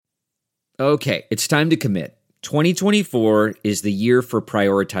Okay, it's time to commit. 2024 is the year for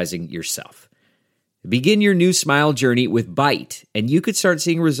prioritizing yourself. Begin your new smile journey with Byte, and you could start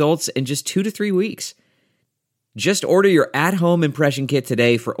seeing results in just 2 to 3 weeks. Just order your at-home impression kit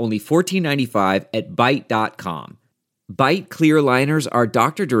today for only $14.95 at Byte.com. Byte clear liners are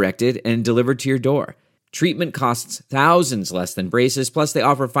doctor-directed and delivered to your door. Treatment costs thousands less than braces, plus they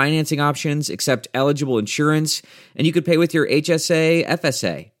offer financing options, accept eligible insurance, and you could pay with your HSA,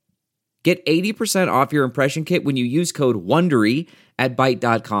 FSA. Get 80% off your impression kit when you use code WONDERY at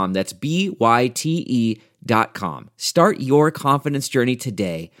Byte.com. That's BYTE.com. Start your confidence journey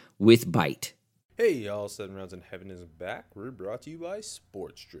today with Byte. Hey y'all, 7 Rounds in Heaven is back. We're brought to you by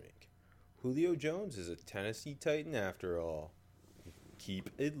Sports Drink. Julio Jones is a Tennessee Titan after all.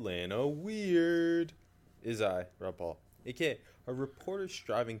 Keep Atlanta weird. Is I, Rob Paul, a.k.a. a reporter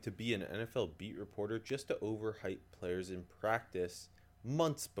striving to be an NFL beat reporter just to overhype players in practice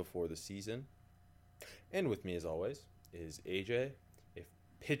months before the season. And with me as always is AJ. If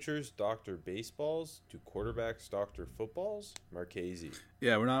pitchers doctor baseballs, do quarterbacks doctor footballs? Marchese.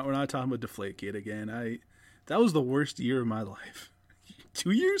 Yeah, we're not talking about Deflategate again. That was the worst year of my life. 2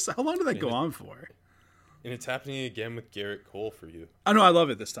 years? How long did that go on for? And it's happening again with Garrett Cole for you. I know, I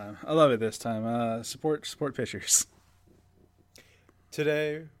love it this time. Support pitchers.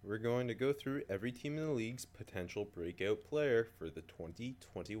 Today, we're going to go through every team in the league's potential breakout player for the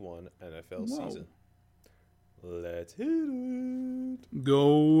 2021 NFL season. Let's hit it.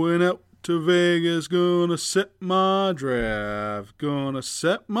 Going out to Vegas, gonna set my draft. On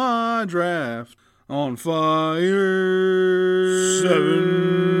fire.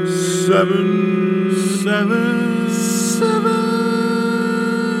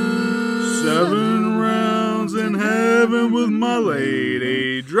 7 rounds in heaven with my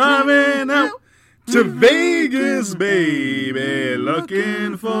lady, driving out to Vegas, baby,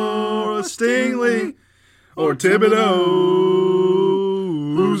 looking for a Stingley or Thibodeau.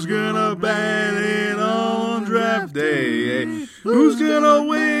 Who's gonna bat it on draft day? Who's gonna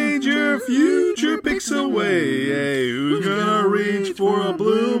wager future picks away? Who's gonna reach for a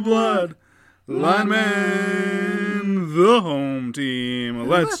blue blood lineman? The home team.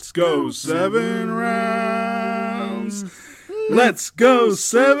 Let's go 7 rounds. Let's go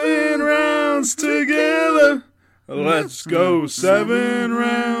 7 rounds together. Let's go 7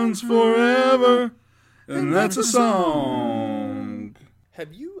 rounds forever. And that's a song.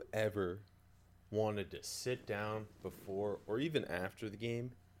 Have you ever wanted to sit down before or even after the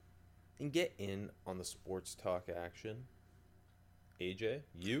game and get in on the sports talk action? AJ,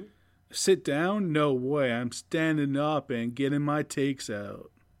 you? Sit down? No way. I'm standing up and getting my takes out.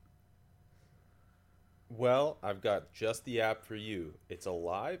 Well, I've got just the app for you. It's a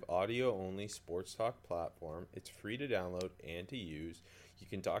live audio-only sports talk platform. It's free to download and to use. You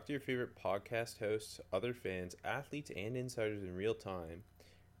can talk to your favorite podcast hosts, other fans, athletes, and insiders in real time.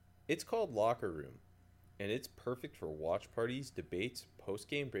 It's called Locker Room, and it's perfect for watch parties, debates,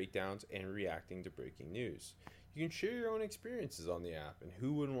 post-game breakdowns, and reacting to breaking news. You can share your own experiences on the app, and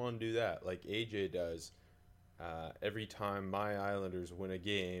who wouldn't want to do that like AJ does every time my Islanders win a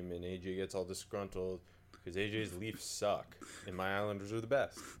game and AJ gets all disgruntled because AJ's Leafs suck and my Islanders are the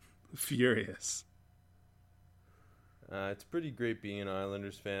best. Furious. It's pretty great being an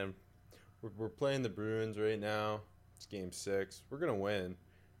Islanders fan. We're playing the Bruins right now. It's Game 6. We're going to win.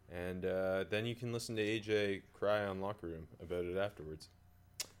 And then you can listen to AJ cry on Locker Room about it afterwards.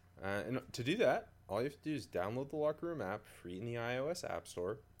 And to do that, all you have to do is download the Locker Room app free in the iOS App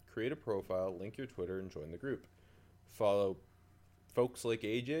Store, create a profile, link your Twitter, and join the group. Follow folks like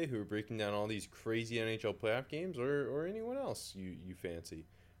AJ who are breaking down all these crazy NHL playoff games or anyone else you fancy.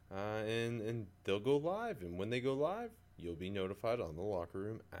 And they'll go live. And when they go live, you'll be notified on the Locker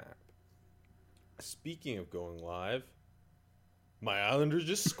Room app. Speaking of going live, my Islanders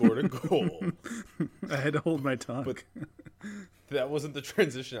just scored a goal. I had to hold my tongue. But that wasn't the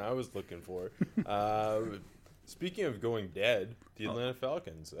transition I was looking for. Speaking of going dead, the Atlanta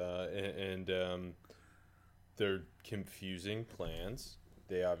Falcons and their confusing plans.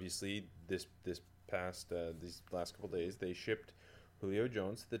 They obviously these last couple days they shipped Julio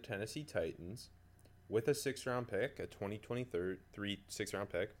Jones to the Tennessee Titans with a 6th-round pick, a 2023 6th-round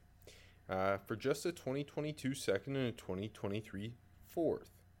pick, for just a 2022 second and a 2023 4th.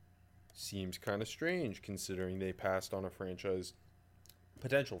 Seems kind of strange considering they passed on a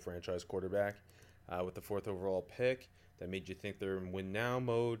potential franchise quarterback with the 4th overall pick. That made you think they're in win now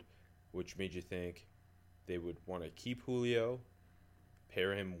mode, which made you think they would want to keep Julio,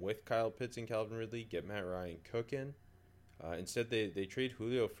 pair him with Kyle Pitts and Calvin Ridley, get Matt Ryan cooking. Instead, they trade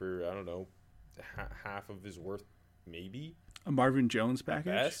Julio for, half of his worth, maybe. A Marvin Jones package?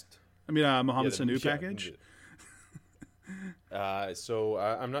 Best. I mean, Mohamed the- Sanu yeah, package. So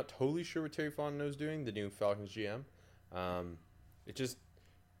I'm not totally sure what Terry Fontenot's doing, the new Falcons GM. It just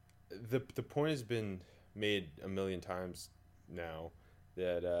the point has been made a million times now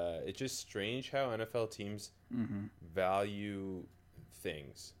that it's just strange how NFL teams value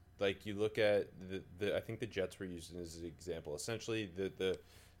things. Like you look at the I think the Jets were used as an example. Essentially,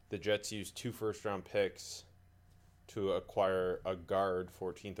 the Jets used 2 first-round picks to acquire a guard,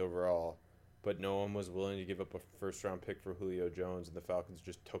 14th overall, but no one was willing to give up a first-round pick for Julio Jones, and the Falcons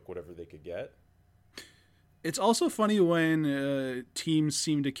just took whatever they could get. It's also funny when teams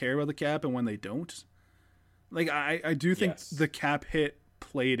seem to care about the cap and when they don't. Like I do think Yes. the cap hit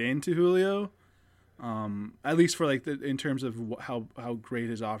played into Julio, at least for like in terms of how great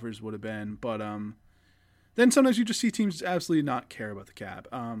his offers would have been. But then sometimes you just see teams absolutely not care about the cap.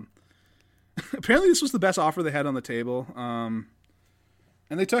 Apparently, this was the best offer they had on the table, and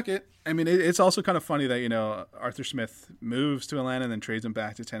they took it. I mean, it's also kind of funny that Arthur Smith moves to Atlanta and then trades him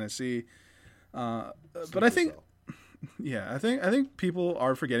back to Tennessee. But I think, yeah, I think people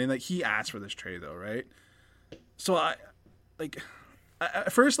are forgetting that he asked for this trade, though, right? So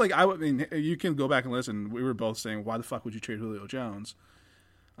at first, I mean, you can go back and listen. We were both saying, why the fuck would you trade Julio Jones?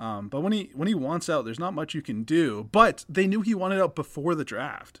 But when he wants out, there's not much you can do. But they knew he wanted out before the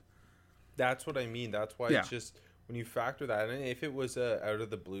draft. That's what I mean. That's why it's just when you factor that in. If it was a out of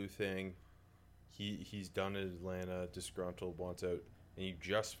the blue thing, he's done in Atlanta, disgruntled, wants out, and you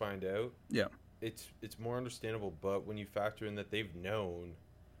just find out. Yeah, it's more understandable. But when you factor in that they've known,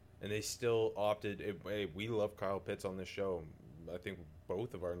 and they still opted. Hey, we love Kyle Pitts on this show. I think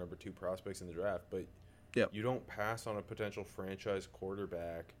both of our number 2 prospects in the draft, but you don't pass on a potential franchise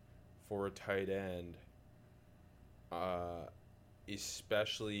quarterback for a tight end.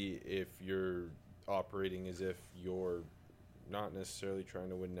 Especially if you're operating as if you're not necessarily trying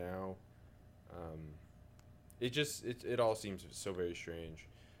to win now. It all seems so very strange.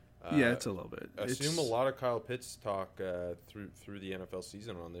 it's a little bit. Assume a lot of Kyle Pitts talk through the NFL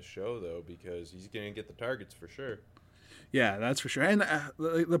season on this show, though, because he's going to get the targets for sure. Yeah, that's for sure. And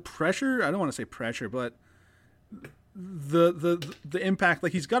the pressure, I don't want to say pressure, but the impact,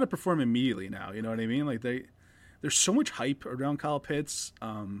 like he's got to perform immediately now, you know what I mean? Like there's so much hype around Kyle Pitts.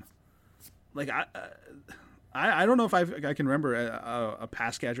 Like I don't know if I can remember a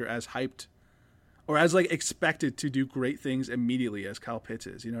pass catcher as hyped or as like expected to do great things immediately as Kyle Pitts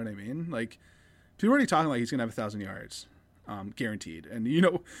is. You know what I mean? Like people are already talking like he's gonna have 1,000 yards, guaranteed. And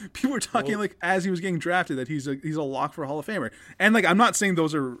people were talking like as he was getting drafted that he's a lock for a Hall of Famer. And like I'm not saying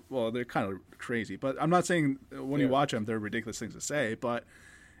those are they're kind of crazy, but I'm not saying when you watch them they're ridiculous things to say, but.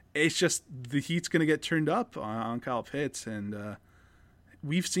 It's just the heat's going to get turned up on Kyle Pitts, and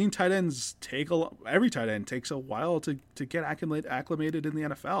we've seen tight ends every tight end takes a while to get acclimated in the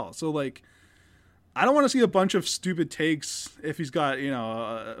NFL. So, like, I don't want to see a bunch of stupid takes if he's got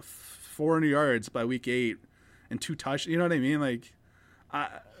 400 yards by week 8 and 2 touchdowns. You know what I mean? Like,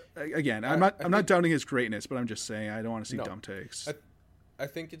 I'm not doubting his greatness, but I'm just saying I don't want to see dumb takes. I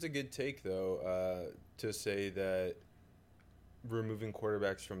think it's a good take though to say that. Removing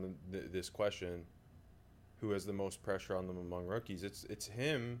quarterbacks from this question, who has the most pressure on them among rookies? It's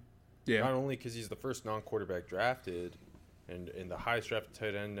him. Yeah. Not only because he's the first non-quarterback drafted, and in the highest drafted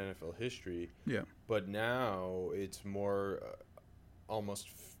tight end in NFL history. Yeah. But now it's more almost.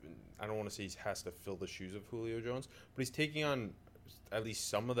 I don't want to say he has to fill the shoes of Julio Jones, but he's taking on at least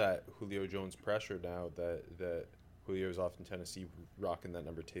some of that Julio Jones pressure now that Julio's off in Tennessee rocking that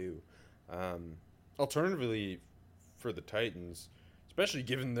number 2. Alternatively. For the Titans, especially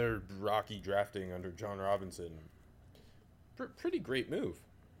given their rocky drafting under John Robinson, pretty great move.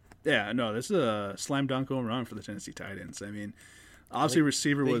 Yeah, no, this is a slam dunk home run for the Tennessee Titans. I mean, obviously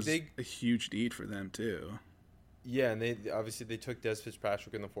receiver was a huge need for them too. Yeah, and they took Des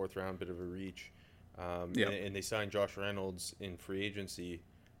Fitzpatrick in the 4th round, bit of a reach, and they signed Josh Reynolds in free agency,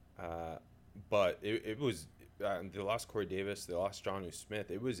 but it was. They lost Corey Davis. They lost Jonnu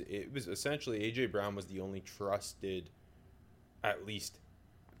Smith. It was essentially A.J. Brown was the only trusted, at least.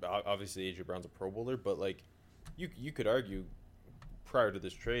 Obviously, A.J. Brown's a Pro Bowler, but like, you could argue, prior to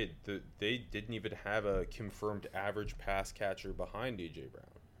this trade, that they didn't even have a confirmed average pass catcher behind A.J. Brown,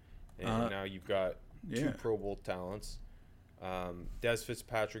 and now you've got 2 Pro Bowl talents. Des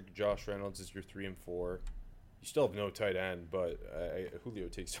Fitzpatrick, Josh Reynolds is your 3 and 4. You still have no tight end, but Julio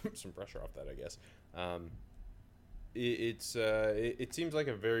takes some pressure off that, I guess. It seems like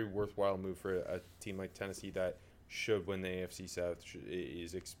a very worthwhile move for a team like Tennessee that should win the AFC South,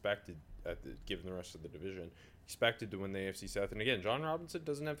 is expected, given the rest of the division, expected to win the AFC South. And again, John Robinson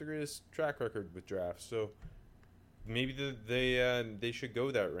doesn't have the greatest track record with drafts, so maybe they should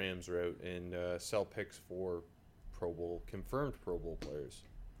go that Rams route and sell picks for confirmed Pro Bowl players.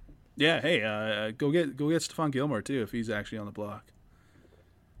 Yeah, hey, go get Stephon Gilmore too if he's actually on the block.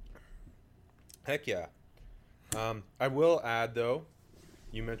 Heck yeah. I will add though,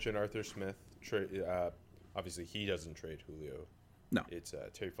 you mentioned Arthur Smith. Obviously, he doesn't trade Julio. No, it's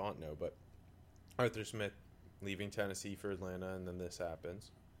Terry Fontenot, but Arthur Smith leaving Tennessee for Atlanta, and then this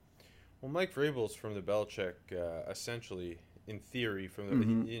happens. Well, Mike Vrabel's from the Belichick, essentially, in theory, he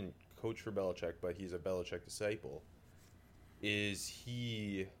didn't coach for Belichick, but he's a Belichick disciple. Is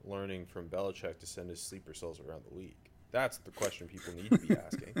he learning from Belichick to send his sleeper cells around the league? That's the question people need to be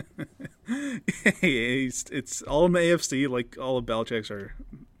asking. It's all in the AFC, like all of Belichick's are.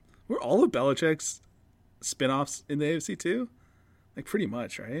 Were all of Belichick's spinoffs in the AFC too? Like pretty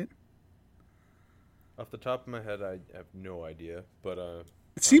much, right? Off the top of my head, I have no idea, but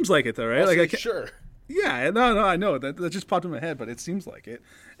it seems like it though, right? Like sure. Yeah, no, I know that just popped in my head, but it seems like it.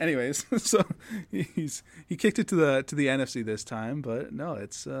 Anyways, so he kicked it to the NFC this time, but no,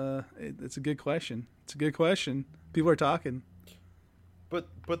 it's a good question. It's a good question. People are talking. But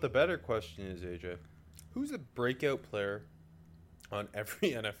the better question is, AJ, who's a breakout player on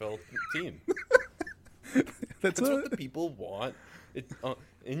every NFL team? That's what the people want.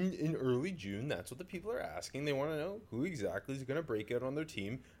 In early June, that's what the people are asking. They want to know who exactly is going to break out on their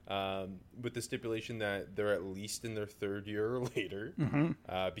team, with the stipulation that they're at least in their third year or later.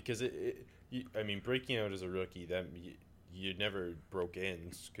 Mm-hmm. Because breaking out as a rookie, that you never broke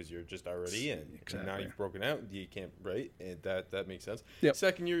in because you're just already in. Exactly. And now you've broken out, you can't, right? And that makes sense. Yep.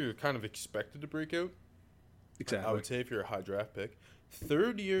 Second year, you're kind of expected to break out. Exactly. I would say if you're a high draft pick.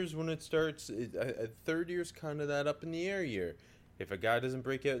 Third year's when it starts. Third year's kind of that up in the air year. If a guy doesn't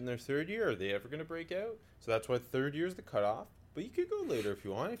break out in their third year, are they ever going to break out? So that's why third year is the cutoff. But you could go later if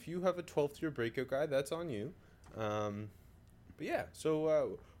you want. If you have a 12th year breakout guy, that's on you. But yeah,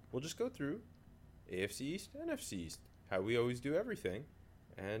 so we'll just go through AFC East, NFC East, how we always do everything.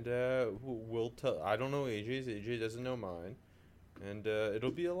 And we'll tell. I don't know AJ's. AJ doesn't know mine. And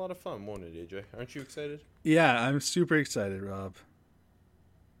it'll be a lot of fun, won't it, AJ? Aren't you excited? Yeah, I'm super excited, Rob.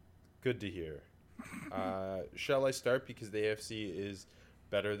 Good to hear. Shall I start because the AFC is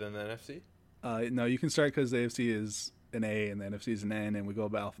better than the NFC? No, you can start because the AFC is an A and the NFC is an N, and we go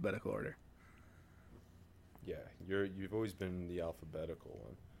by alphabetical order. Yeah, you've always been the alphabetical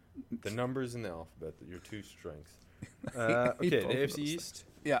one. The numbers in the alphabet, your two strengths. Okay, the AFC East.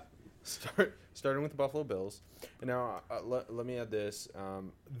 Yeah. Starting with the Buffalo Bills. And now, let me add this.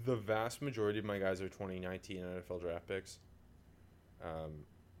 The vast majority of my guys are 2019 NFL draft picks.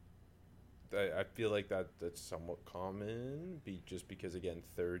 I feel like that's somewhat common, just because, again,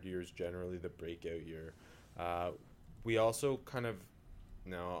 third year is generally the breakout year. We also kind of,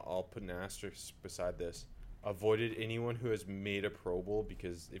 now I'll put an asterisk beside this, avoided anyone who has made a Pro Bowl,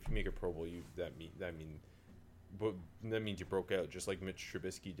 because if you make a Pro Bowl, that means you broke out, just like Mitch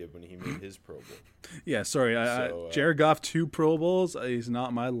Trubisky did when he made his Pro Bowl. Yeah, sorry. Jared Goff, 2 Pro Bowls. He's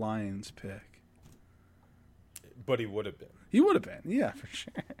not my Lions pick. But he would have been. He would have been, yeah, for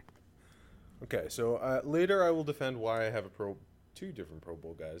sure. Okay, so later I will defend why I have 2 different Pro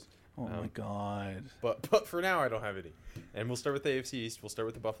Bowl guys. Oh my God! But for now I don't have any, and we'll start with the AFC East. We'll start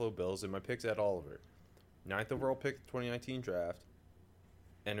with the Buffalo Bills, and my pick's Ed Oliver, 9th overall pick, 2019 draft,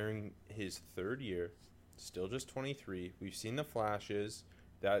 entering his third year, still just 23. We've seen the flashes.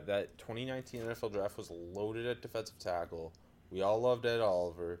 That 2019 NFL draft was loaded at defensive tackle. We all loved Ed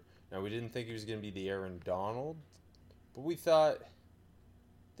Oliver. Now we didn't think he was going to be the Aaron Donald, but we thought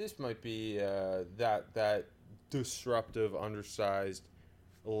this might be that disruptive, undersized,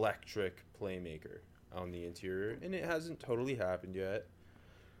 electric playmaker on the interior, and it hasn't totally happened yet.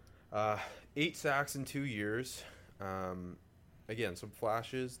 8 sacks in 2 years. Again, some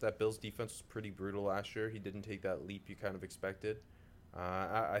flashes. That Bills defense was pretty brutal last year. He didn't take that leap you kind of expected.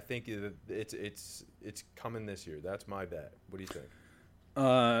 I think it's coming this year. That's my bet. What do you think?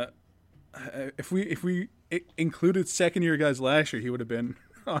 If we included second year guys last year, he would have been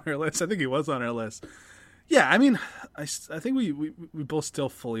on our list. I think he was on our list. Yeah, I mean, I think we both still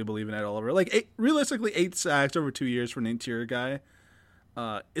fully believe in Ed Oliver. Like, realistically, 8 sacks over 2 years for an interior guy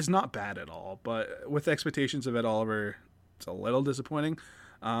is not bad at all. But with expectations of Ed Oliver, it's a little disappointing.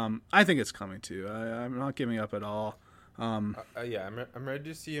 I think it's coming too. I'm not giving up at all. I'm ready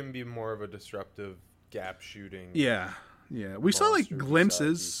to see him be more of a disruptive gap shooting. Yeah. We saw like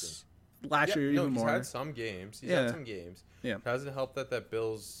glimpses last year, even more. He's had some games. Yeah. It hasn't helped that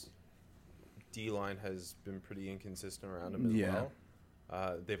Bills D-line has been pretty inconsistent around him as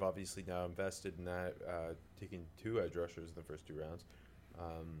well. They've obviously now invested in that, taking 2 edge rushers in the first 2 rounds.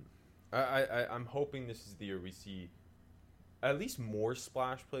 I'm hoping this is the year we see at least more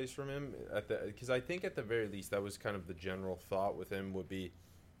splash plays from him because I think at the very least that was kind of the general thought with him would be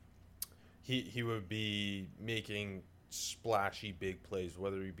he would be making splashy big plays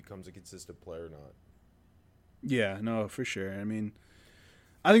whether he becomes a consistent player or not. Yeah, no, for sure. I mean,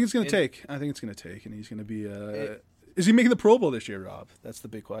 I think it's going to take. I think it's going to take, and he's going to be. Is he making the Pro Bowl this year, Rob? That's the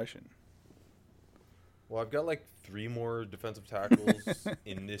big question. Well, I've got like 3 more defensive tackles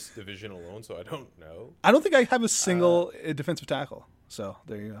in this division alone, so I don't know. I don't think I have a single defensive tackle. So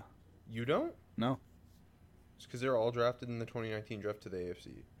there you go. You don't? No. It's because they're all drafted in the 2019 draft to the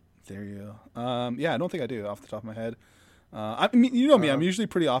AFC. There you go. Yeah, I don't think I do off the top of my head. I mean, you know me, I'm usually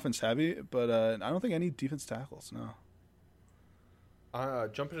pretty offense heavy, but I don't think any defense tackles. No.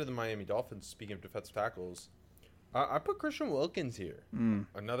 Jumping to the Miami Dolphins. Speaking of defensive tackles, I put Christian Wilkins here.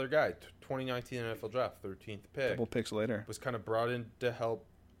 Another guy, 2019 NFL draft, 13th pick. Couple picks later. Was kind of brought in to help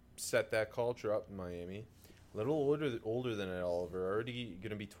set that culture up in Miami. A little older than Ed Oliver. Already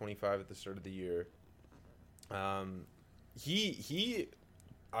going to be 25 at the start of the year. I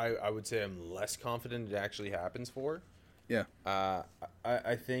would say I'm less confident it actually happens for. Yeah.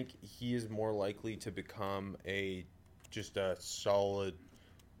 I think he is more likely to become just a solid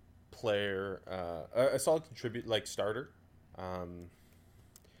player, a solid starter.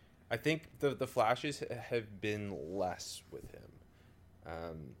 I think the flashes have been less with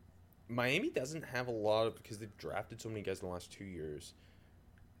him. Miami doesn't have a lot of, because they've drafted so many guys in the last 2 years.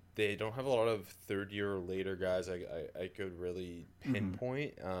 They don't have a lot of third-year or later guys I could really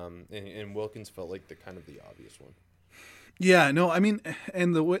pinpoint, and Wilkins felt like the obvious one. Yeah, no, I mean,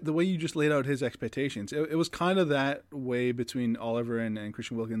 and the way you just laid out his expectations, it was kind of that way between Oliver and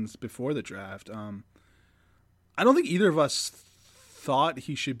Christian Wilkins before the draft. I don't think either of us thought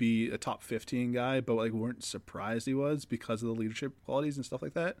he should be a top 15 guy, but weren't surprised he was because of the leadership qualities and stuff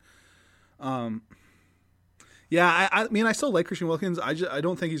like that. Yeah, I mean, I still like Christian Wilkins. I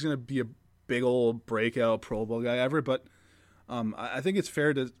don't think he's going to be a big old breakout Pro Bowl guy ever, but I think it's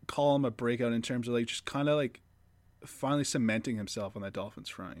fair to call him a breakout in terms of just kind of finally cementing himself on that Dolphins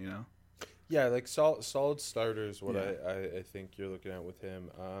front, you know? Yeah, solid starters. What I think you're looking at with him.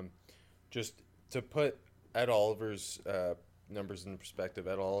 Just to put Ed Oliver's numbers in perspective,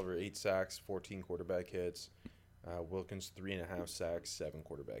 Ed Oliver 8 sacks, 14 quarterback hits. Wilkins 3.5 sacks, 7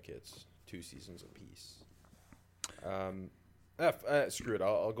 quarterback hits, 2 seasons apiece. Screw it.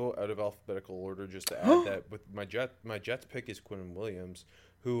 I'll go out of alphabetical order just to add that with my Jets pick is Quinnen Williams,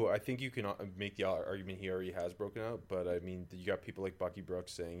 who I think you can make the argument he already has broken out, but I mean you got people like Bucky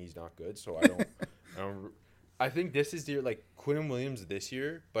Brooks saying he's not good, so I don't. I think this is the year, Quinnen Williams this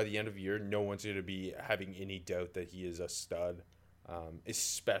year. By the end of the year, no one's going to be having any doubt that he is a stud,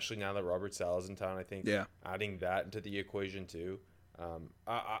 especially now that Robert Saleh's in town. I think adding that into the equation too.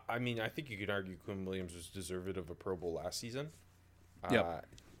 I mean, I think you could argue Quinnen Williams was deserving of a Pro Bowl last season.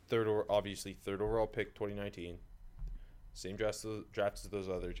 Third overall pick 2019. Same draft as those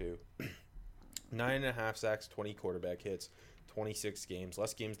other two. 9.5 sacks, 20 quarterback hits, 26 games.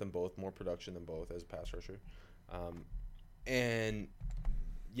 Less games than both, more production than both as a pass rusher. And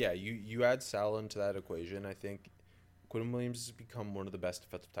yeah, you add Saleh into that equation. I think Quinnen Williams has become one of the best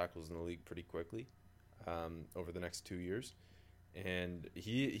defensive tackles in the league pretty quickly over the next 2 years. And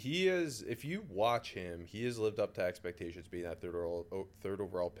he is, if you watch him, he has lived up to expectations being that third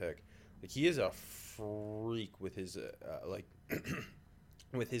overall pick. He is a freak with his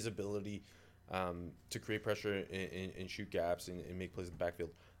with his ability to create pressure and shoot gaps and make plays in the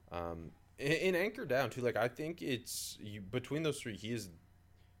backfield. And anchor down too. I think it's between those three, he is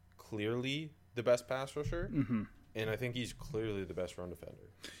clearly the best pass rusher. Mm-hmm. And I think he's clearly the best run defender.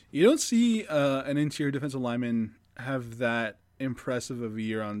 You don't see an interior defensive lineman have that impressive of a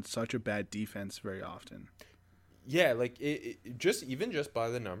year on such a bad defense very often. Yeah, just by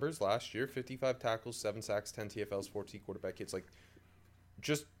the numbers last year, 55 tackles, 7 sacks, 10 TFLs, 14 quarterback hits.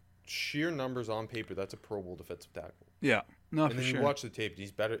 Just sheer numbers on paper, that's a Pro Bowl defensive tackle. Yeah, no, and then you watch the tape,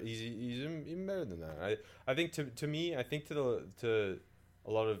 he's better. He's even better than that. I think to me, I think to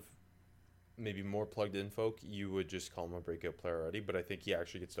a lot of maybe more plugged in folk, you would just call him a breakout player already. But I think he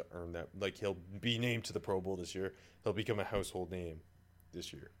actually gets to earn that. He'll be named to the Pro Bowl this year. He'll become a household name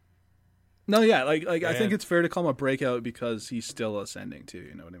this year. No, yeah, I think it's fair to call him a breakout because he's still ascending too.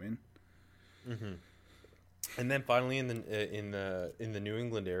 You know what I mean? Mm-hmm. And then finally, in the New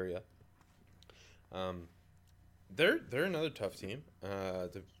England area, they're another tough team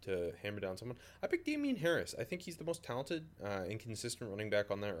to hammer down someone. I picked Damian Harris. I think he's the most talented and consistent running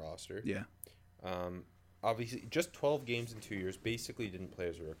back on that roster. Yeah. Obviously, just 12 games in 2 years. Basically, didn't play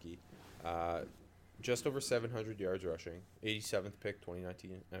as a rookie. just over 700 yards rushing, 87th pick,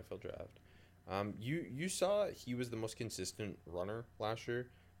 2019 NFL draft. You saw he was the most consistent runner last year.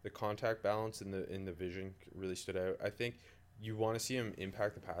 The contact balance in the vision really stood out. I think you want to see him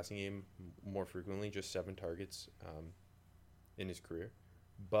impact the passing game more frequently. Just 7 targets in his career,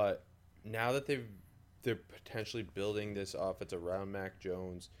 but now that they're potentially building this offense around Mac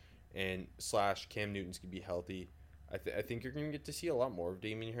Jones and / Cam Newton's gonna be healthy. I think you're going to get to see a lot more of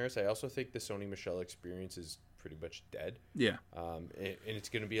Damian Harris. I also think the Sony Michel experience is pretty much dead. Yeah. And it's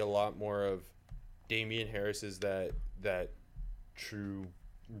going to be a lot more of Damian Harris is that true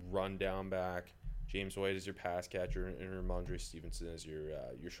rundown back. James White is your pass catcher, and Ramondre Stevenson is your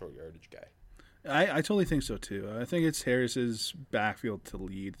short yardage guy. I totally think so too. I think it's Harris's backfield to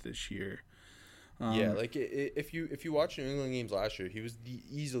lead this year. Yeah, like if you watch New England games last year, he was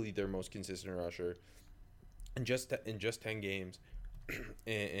easily their most consistent rusher. In just 10 games,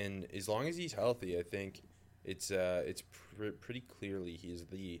 and as long as he's healthy, I think it's pretty clearly he's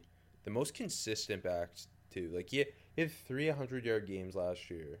the most consistent back too. Like he had 300-yard games last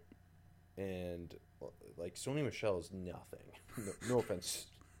year, and like Sony Michel is nothing. No offense,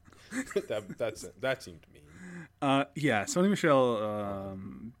 that seemed mean. Yeah, Sony Michel,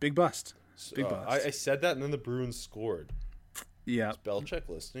 big bust. Big bust. I said that, and then the Bruins scored. Yeah, is Belichick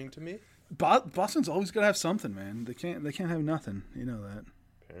listening to me? Boston's always got to have something, man. They can't have nothing. You know that.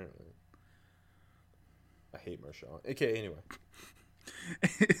 Apparently. I hate Marshawn. Okay, anyway.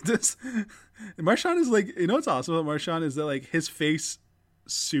 Marshawn is like, you know what's awesome about Marshawn is that like his face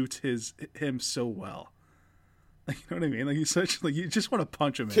suits him so well. Like, you know what I mean? Like he's such like you just want to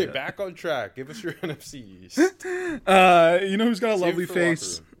punch him. Okay, back on track. Give us your NFC East. You know who's got a lovely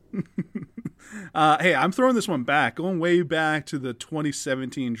face? Hey, I'm throwing this one back, going way back to the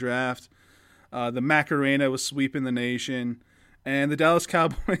 2017 draft. The Macarena was sweeping the nation, and the Dallas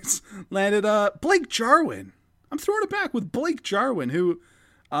Cowboys landed Blake Jarwin. I'm throwing it back with Blake Jarwin, who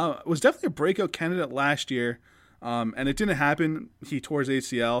was definitely a breakout candidate last year, and it didn't happen. He tore his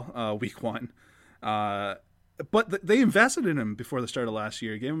ACL week 1. But they invested in him before the start of last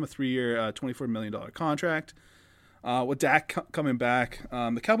year, gave him a 3-year, $24 million contract. With Dak coming back,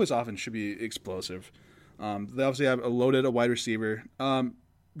 the Cowboys offense should be explosive. They obviously have a wide receiver.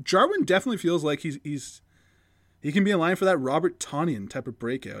 Jarwin definitely feels like he can be in line for that Robert Tonyan type of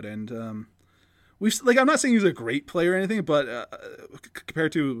breakout. And I'm not saying he's a great player or anything, but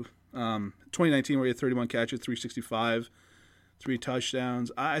compared to 2019 where he had 31 catches, 365, 3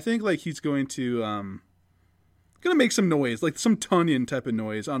 touchdowns, I think like he's going to make some noise, like some Tonyan type of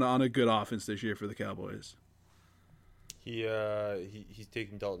noise on a good offense this year for the Cowboys. He's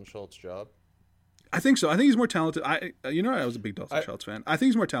taking Dalton Schultz's job. I think so. I think he's more talented. I was a big Dalton Schultz fan. I think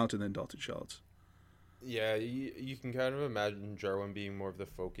he's more talented than Dalton Schultz. Yeah, you can kind of imagine Jarwin being more of the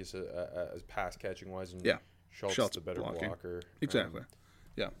focus as pass catching wise, and Schultz a better blocker. Exactly.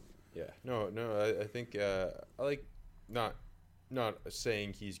 Yeah. Yeah. No. I think I like not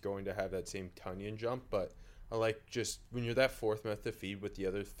saying he's going to have that same Tonyan jump, but I like just when you're that fourth method to feed with the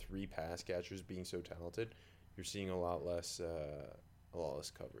other 3 pass catchers being so talented, you're seeing a lot less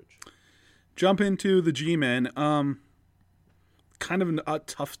coverage. Jump into the G-Men. Kind of a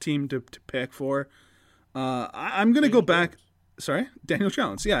tough team to pick for. I'm going to go back. Jones. Sorry? Daniel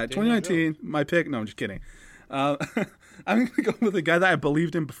Jones. Yeah, Daniel 2019, Jones. My pick. No, I'm just kidding. I'm going to go with a guy that I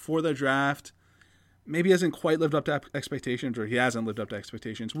believed in before the draft. Maybe hasn't quite lived up to expectations, or he hasn't lived up to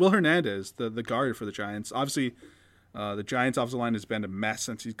expectations. Will Hernandez, the guard for the Giants. Obviously, the Giants' offensive line has been a mess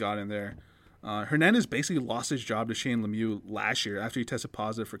since he's got in there. Hernandez basically lost his job to Shane Lemieux last year after he tested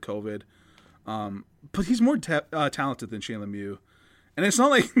positive for COVID. But he's more talented than Shane Lemieux. And it's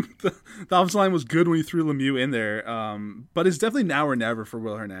not like the offensive line was good when you threw Lemieux in there, but it's definitely now or never for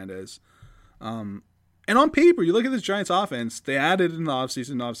Will Hernandez. And on paper, you look at this Giants offense, they added in the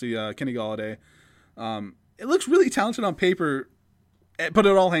offseason, obviously, Kenny Golladay. It looks really talented on paper, but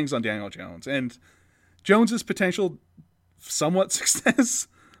it all hangs on Daniel Jones. And Jones's potential somewhat success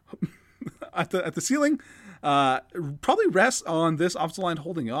at the ceiling probably rests on this offensive line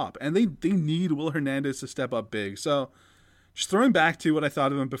holding up. And they need Will Hernandez to step up big. So just throwing back to what I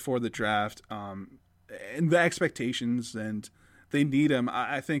thought of him before the draft, and the expectations, and they need him.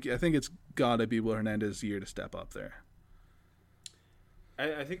 I think it's got to be Will Hernandez's year to step up there.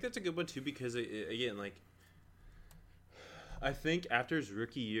 I think that's a good one too, because again, like, I think after his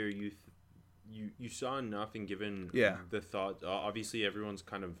rookie year, you saw enough, and given the thought, obviously everyone's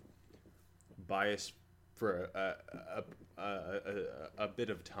kind of biased for a bit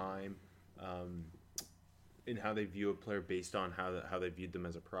of time in how they view a player based on how they viewed them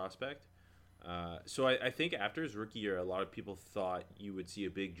as a prospect. So I think after his rookie year, a lot of people thought you would see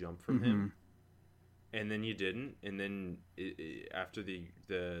a big jump from him. and then you didn't, and then after the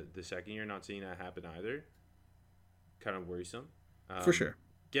second year, not seeing that happen either, kind of worrisome. For sure.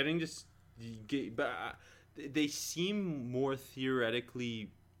 Getting just but they seem more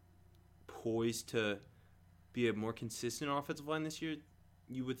theoretically poised to be a more consistent offensive line this year.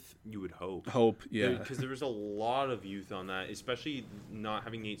 You would hope. Yeah. Because there was a lot of youth on that, especially not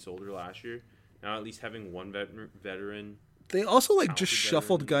having Nate Solder last year. Now at least having one veteran. They also just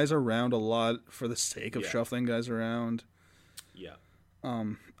shuffled guys around a lot for the sake of shuffling guys around. Yeah.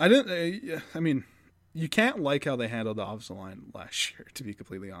 I mean, you can't like how they handled the offensive line last year, to be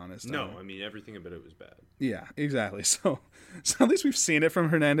completely honest. No, I mean everything about it was bad. Yeah, exactly. So at least we've seen it from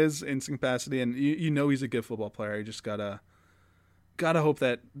Hernandez in some capacity, and you know he's a good football player. You just gotta hope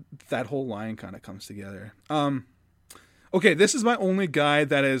that whole line kind of comes together. Okay, this is my only guy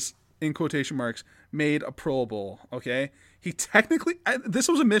that is, in quotation marks, made a Pro Bowl. Okay, he technically, this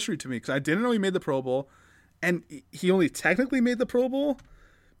was a mystery to me because I didn't know he made the Pro Bowl, and he only technically made the Pro Bowl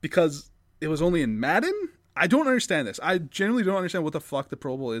because it was only in Madden. I don't understand this. I genuinely don't understand what the fuck the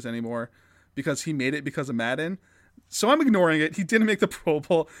Pro Bowl is anymore because he made it because of Madden. So I'm ignoring it. He didn't make the Pro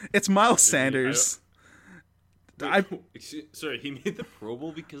Bowl. It's Miles Sanders. Sorry, he made the Pro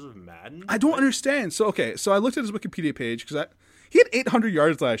Bowl because of Madden? I don't understand. So I looked at his Wikipedia page because he had 800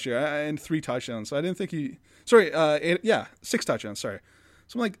 yards last year and 3 touchdowns. So I didn't think 6 touchdowns. Sorry.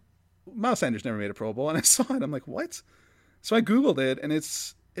 So I'm like, Miles Sanders never made a Pro Bowl, and I saw it. I'm like, what? So I googled it, and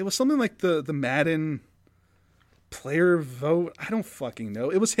it was something like the Madden player vote. I don't fucking know.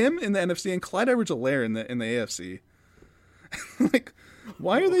 It was him in the NFC and Clyde Edwards-Helaire in the AFC. Like,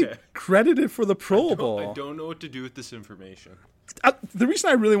 why are they credited for the Pro Bowl? I don't know what to do with this information. The reason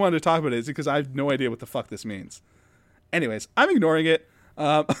I really wanted to talk about it is because I have no idea what the fuck this means. Anyways, I'm ignoring it.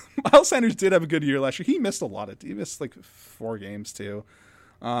 Miles Sanders did have a good year last year. He missed he missed like 4 games too.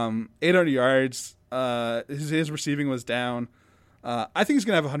 800 yards. His receiving was down. I think he's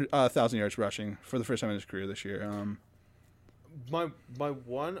gonna have 1,000 yards rushing for the first time in his career this year. My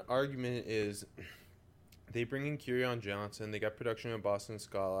one argument is they bring in Kerryon Johnson. They got production of Boston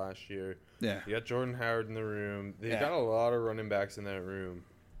Scott last year. Yeah. They got Jordan Howard in the room. They got a lot of running backs in that room,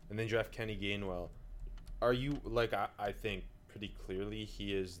 and then draft Kenny Gainwell. Are you like I think pretty clearly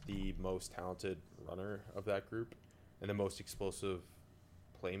he is the most talented runner of that group and the most explosive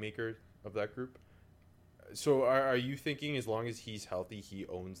playmaker of that group. So are you thinking as long as he's healthy, he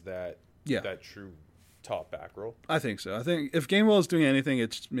owns that true top back role? I think so. I think if Gainwell is doing anything,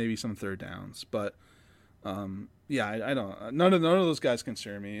 it's maybe some third downs. But I don't. None of those guys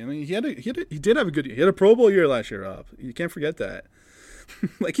concern me. I mean, he did have a good year. He had a Pro Bowl year last year. Up, you can't forget that.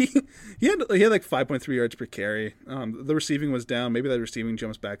 Like he had like 5.3 yards per carry. The receiving was down. Maybe that receiving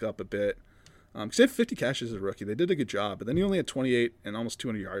jumps back up a bit. Because he had 50 catches as a rookie. They did a good job, but then he only had 28 and almost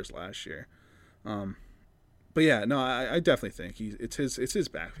 200 yards last year. But yeah, no, I definitely think it's his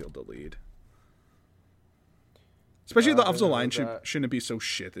backfield to lead. Especially the offensive line shouldn't be so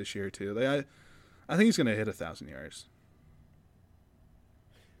shit this year too. I think he's gonna hit 1,000 yards.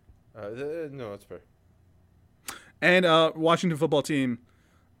 No, that's fair. And Washington football team.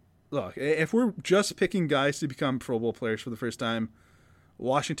 Look, if we're just picking guys to become Pro Bowl players for the first time,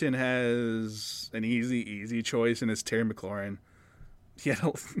 Washington has an easy choice, and it's Terry McLaurin. He had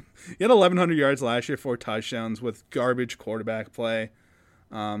 1,100 yards last year, 4 touchdowns with garbage quarterback play.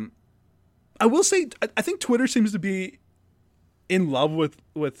 I will say, I think Twitter seems to be in love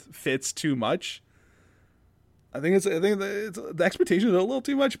with Fitz too much. I think the expectations are a little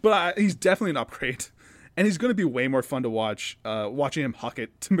too much, but he's definitely an upgrade, and he's going to be way more fun to watch. Watching him huck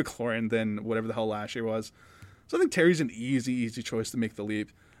it to McLaurin than whatever the hell last year was. So I think Terry's an easy choice to make the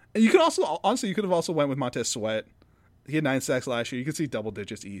leap. And you could have also went with Montez Sweat. He had 9 sacks last year. You could see double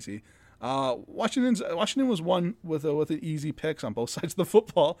digits easy. Washington was one with an easy picks on both sides of the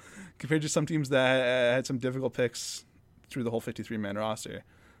football compared to some teams that had some difficult picks through the whole 53-man roster.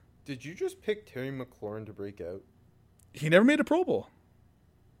 Did you just pick Terry McLaurin to break out? He never made a Pro Bowl.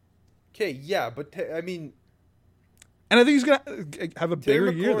 Okay, yeah, but I mean, and I think he's gonna have a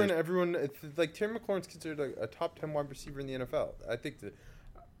bigger year. Terry McLaurin's considered a top 10 wide receiver in the NFL. I think that.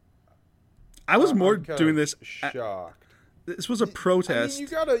 I was more doing this. Shocked. This was a protest.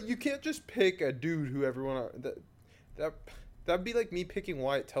 I mean, you can't just pick a dude who everyone that'd be like me picking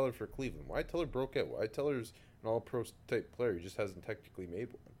Wyatt Teller for Cleveland. Wyatt Teller broke out. Wyatt Teller's an all-pro type player. He just hasn't technically made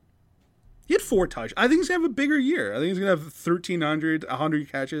one. He had 4 touchdowns. I think he's gonna have a bigger year. I think he's gonna have 1,300,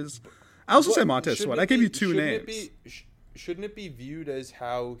 100 catches. I also say Montez Sweat. I gave you 2 names. Shouldn't it be viewed as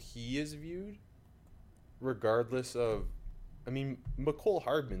how he is viewed, regardless of? I mean, McCole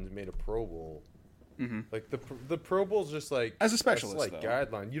Hardman's made a Pro Bowl Like the Pro Bowl's just like As a specialist, like though.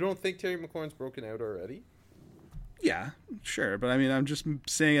 guideline. You don't think Terry McLaurin's broken out already? Yeah, sure, but I mean, I'm just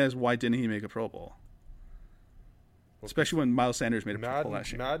saying as why didn't he make a Pro Bowl? Especially when Miles Sanders made a Pro Bowl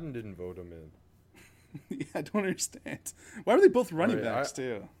last year. Madden didn't vote him in. Yeah, I don't understand. Why were they both running Right, backs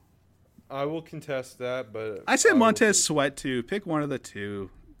too? I will contest that, but I said will Montez take- Sweat too. Pick one of the two.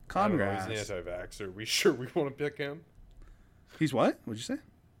 I don't know, Congrats. he's an anti-vaxxer. We sure we want to pick him? He's what? What'd you say?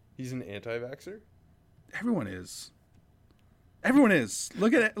 He's an anti-vaxxer? Everyone is. Everyone is.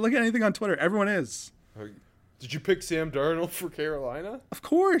 Look at anything on Twitter. Everyone is. Did you pick Sam Darnold for Carolina? Of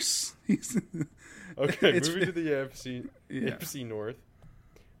course. He's. Okay, It's- moving to the AFC, Yeah. AFC North,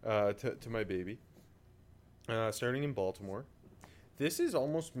 to my baby. Starting in Baltimore. This is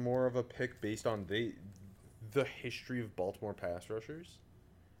almost more of a pick based on the history of Baltimore pass rushers,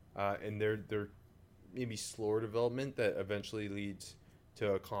 and their maybe slower development that eventually leads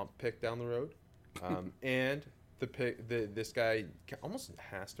to a comp pick down the road, and this guy almost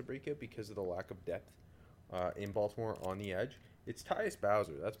has to break it because of the lack of depth in Baltimore on the edge. It's Tyus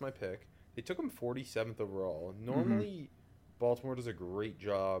Bowser. That's my pick. They took him 47th overall. Normally, Baltimore does a great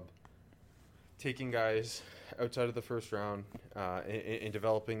job taking guys outside of the first round and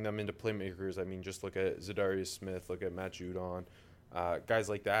developing them into playmakers. I mean, just look at Zadarius Smith, look at Matt Judon, guys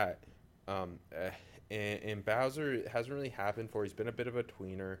like that. And Bowser, it hasn't really happened for. He's been a bit of a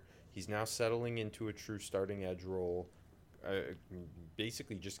tweener. He's now settling into a true starting edge role,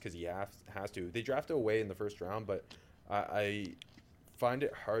 basically just because he has to. They drafted away in the first round, but I find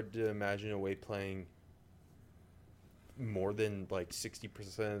it hard to imagine Away playing more than like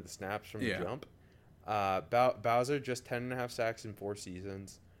 60% of the snaps from the jump. Bowser just 10.5 sacks in 4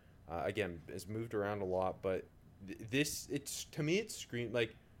 seasons. Again, has moved around a lot, but to me it screams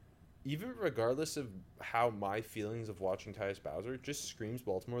like, even regardless of how my feelings of watching Tyus Bowser, it just screams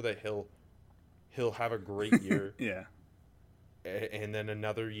Baltimore that he'll have a great year. Yeah. And then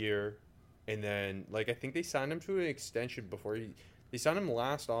another year, and then like I think they signed him to an extension before they signed him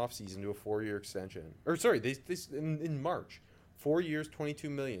last offseason to a 4-year extension. Or sorry, they in March. 4 years, $22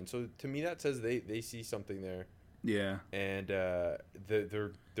 million. So to me that says they see something there. Yeah. And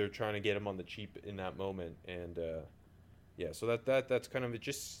they're trying to get him on the cheap in that moment. And yeah, so that's kind of it.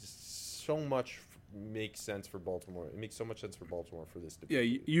 Just so much makes sense for Baltimore. It makes so much sense for Baltimore for this debate.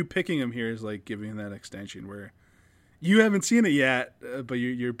 Yeah, you picking him here is like giving him that extension where you haven't seen it yet, but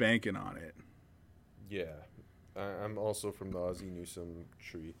you're banking on it. Yeah. I'm also from the Ozzie Newsome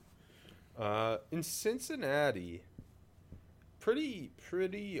tree. In Cincinnati,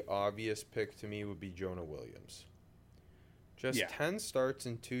 pretty obvious pick to me would be Jonah Williams. Just 10 starts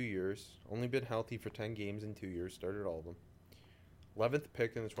in 2 years. Only been healthy for 10 games in 2 years. Started all of them. 11th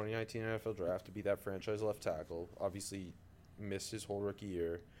pick in the 2019 NFL Draft to be that franchise left tackle. Obviously missed his whole rookie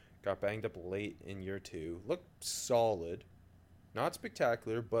year. Got banged up late in year 2. Looked solid. Not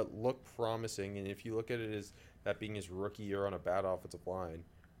spectacular, but looked promising. And if you look at it as that being his rookie year on a bad offensive line,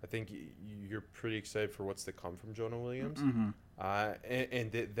 I think you're pretty excited for what's to come from Jonah Williams.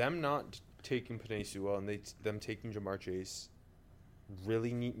 And them not taking Penei Sewell and them taking Jamar Chase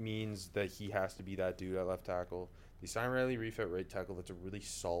really means that he has to be that dude at left tackle. They signed Riley Reif at right tackle. That's a really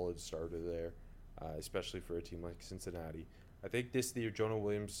solid starter there, especially for a team like Cincinnati. I think this year Jonah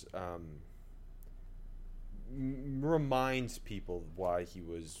Williams reminds people why he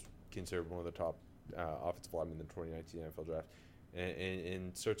was considered one of the top offensive linemen in the 2019 NFL Draft,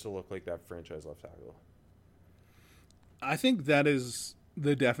 and starts to look like that franchise left tackle. I think that is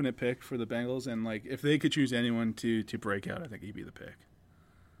the definite pick for the Bengals, and like if they could choose anyone to break out, I think he'd be the pick.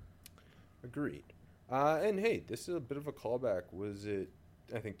 Agreed. And hey, this is a bit of a callback. Was it,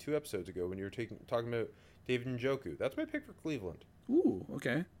 I think, 2 episodes ago when you were talking about David Njoku? That's my pick for Cleveland. Ooh,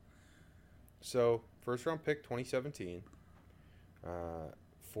 okay. So, first round pick 2017.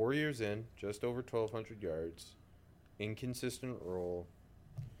 4 years in, just over 1,200 yards. Inconsistent role.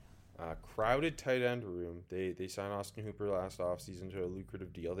 Crowded tight end room. They signed Austin Hooper last offseason to a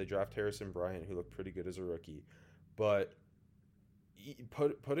lucrative deal. They draft Harrison Bryant, who looked pretty good as a rookie. But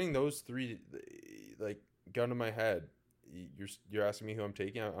putting those 3, like, gun to my head, you're asking me who I'm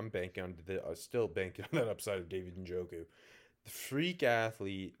taking. I'm banking on still banking on that upside of David Njoku. The freak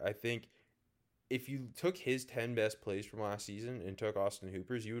athlete. I think if you took his 10 best plays from last season and took Austin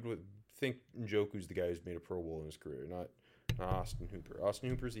Hooper's, you would think Njoku's the guy who's made a Pro Bowl in his career, not Austin Hooper. Austin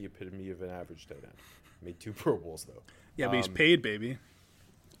Hooper's the epitome of an average tight end. Made 2 Pro Bowls, though. Yeah, but he's paid, baby.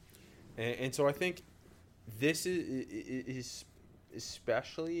 And so I think this is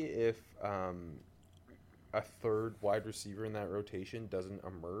especially if a third wide receiver in that rotation doesn't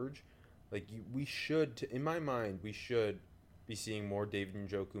emerge. Like we should, in my mind, we should be seeing more David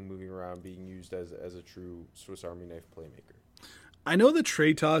Njoku moving around, being used as a true Swiss Army knife playmaker. I know the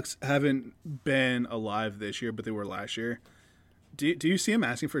trade talks haven't been alive this year, but they were last year. Do you see him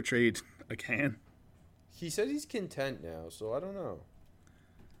asking for a trade again? He said he's content now, so I don't know.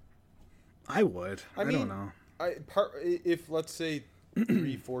 I would. I don't know. If let's say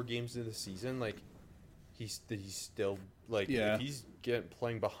 3-4 games into the season, like he's still like if he's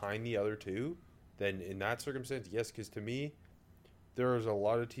playing behind the other two, then in that circumstance, yes. Because to me, there's a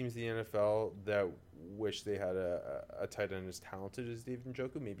lot of teams in the NFL that wish they had a tight end as talented as David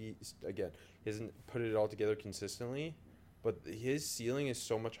Njoku. Maybe again, he hasn't put it all together consistently, but his ceiling is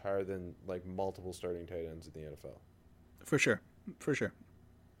so much higher than like multiple starting tight ends in the NFL. For sure.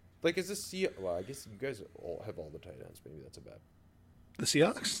 Like, is this well, I guess you guys all have all the tight ends. Maybe that's a bad. The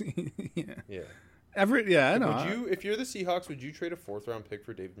Seahawks? Yeah. Everett, yeah, I know. Would you, if you're the Seahawks, would you trade a 4th-round pick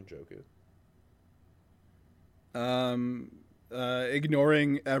for David Njoku?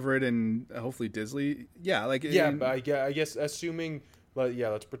 Ignoring Everett and hopefully Disley. Yeah, like but I guess assuming, but yeah,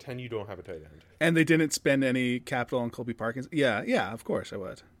 let's pretend you don't have a tight end. And they didn't spend any capital on Colby Parkins. Yeah, of course I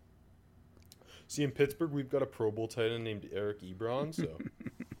would. See, in Pittsburgh, we've got a Pro Bowl tight end named Eric Ebron, so...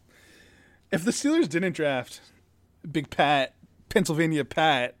 If the Steelers didn't draft Big Pat, Pennsylvania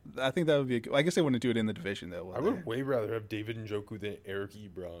Pat, I think that would be I guess they wouldn't do it in the division, though. I would way rather have David Njoku than Eric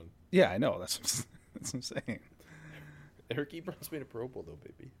Ebron. Yeah, I know. That's what I'm saying. Eric Ebron's made a Pro Bowl, though,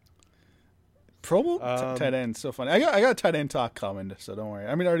 baby. Pro Bowl? Tight end, so funny. I got tight end talk coming, so don't worry.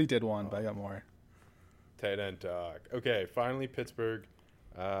 I mean, I already did one, but I got more. Tight end talk. Okay, finally, Pittsburgh.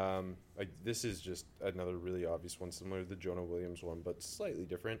 This is just another really obvious one, similar to the Jonah Williams one, but slightly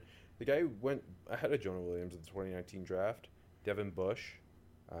different. The guy who went ahead of Jonah Williams in the 2019 draft, Devin Bush.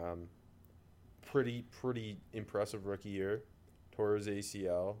 Pretty impressive rookie year. Tore his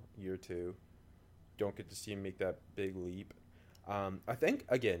ACL year 2. Don't get to see him make that big leap. I think,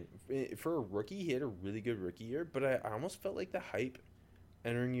 again, for a rookie, he had a really good rookie year, but I almost felt like the hype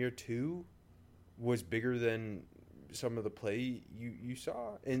entering year 2 was bigger than some of the play you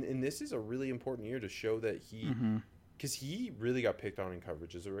saw. And this is a really important year to show that he... Because he really got picked on in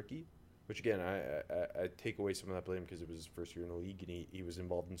coverage as a rookie, which, again, I take away some of that blame because it was his first year in the league and he was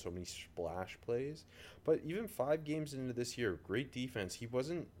involved in so many splash plays. But even 5 games into this year, great defense. He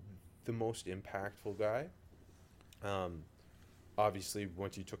wasn't the most impactful guy. Obviously,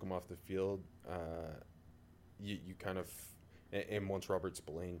 once you took him off the field, you kind of... And once Robert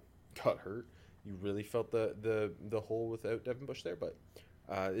Spillane got hurt, you really felt the hole without Devin Bush there. But...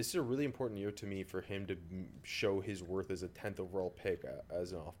 this is a really important year to me for him to show his worth as a 10th overall pick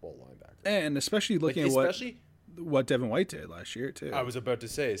as an off-ball linebacker. And especially looking at what Devin White did last year, too. I was about to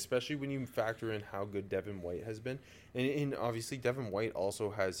say, especially when you factor in how good Devin White has been. And obviously, Devin White also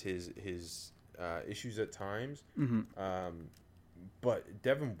has his issues at times. But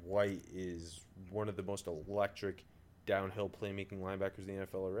Devin White is one of the most electric downhill playmaking linebackers in the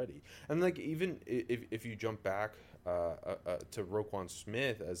NFL already. And, like, even if you jump back... to Roquan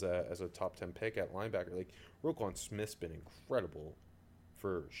Smith as a top 10 pick at linebacker. Like, Roquan Smith's been incredible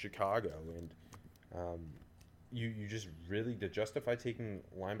for Chicago, and you just really, to justify taking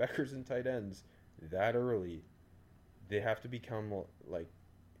linebackers and tight ends that early, they have to become, like,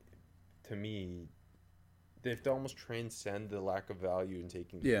 to me, they have to almost transcend the lack of value in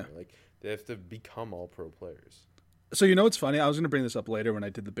taking them. Yeah. Like, they have to become all pro players. So, you know what's funny? I was going to bring this up later when I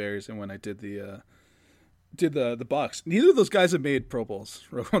did the Bears and when I did the Bucks. Neither of those guys have made Pro Bowls,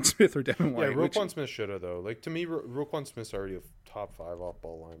 Roquan Smith or Devin White. Yeah, Roquan Smith should have, though. Like, to me, Roquan Smith's already a top 5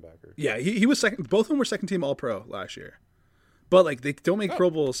 off-ball linebacker. Yeah, he was second. Both of them were second-team All-Pro last year. But, like, they don't make Pro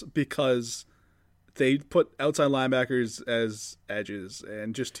Bowls because they put outside linebackers as edges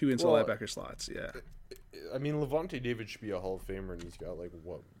and just 2 inside linebacker slots. Yeah. I mean, Levante David should be a Hall of Famer, and he's got, like,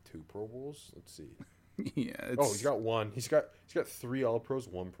 2 Pro Bowls? Let's see. Yeah. He's got 1. He's got 3 All-Pros,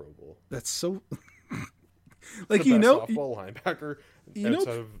 1 Pro Bowl. That's so... Like, the best softball linebacker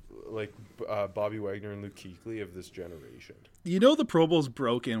outside of, like, Bobby Wagner and Luke Kuechly of this generation. You know the Pro Bowl's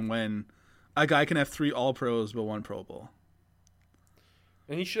broken when a guy can have 3 All-Pros but 1 Pro Bowl.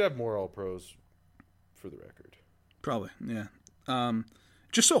 And he should have more All-Pros, for the record. Probably, yeah.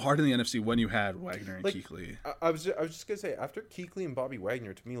 Just so hard in the NFC when you had Wagner and Kuechly. I was just going to say, after Kuechly and Bobby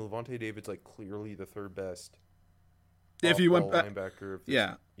Wagner, to me, Levante David's, like, clearly the 3rd best if you went linebacker of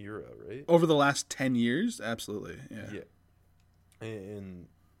this era, right? Over the last 10 years, absolutely. Yeah. And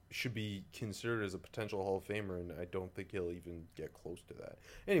should be considered as a potential Hall of Famer, and I don't think he'll even get close to that.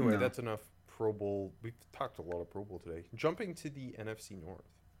 Anyway, that's enough Pro Bowl. We've talked a lot of Pro Bowl today. Jumping to the NFC North.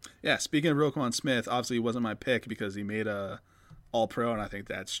 Yeah, speaking of Roquan Smith, obviously he wasn't my pick because he made a All-Pro, and I think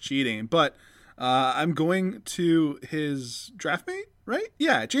that's cheating. But I'm going to his draft mate, right?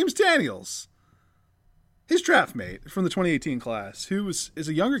 Yeah, James Daniels. His draft mate from the 2018 class, who is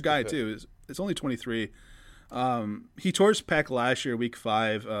a younger guy too. Is only 23. He tore his pec last year, week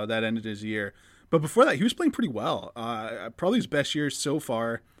 5. That ended his year. But before that, he was playing pretty well. Probably his best year so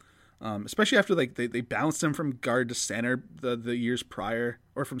far. Especially after like they bounced him from guard to center the years prior,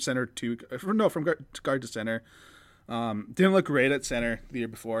 or from center to from guard to center. Didn't look great at center the year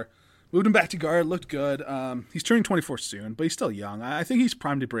before. Moved him back to guard, looked good. He's turning 24 soon, but he's still young. I think he's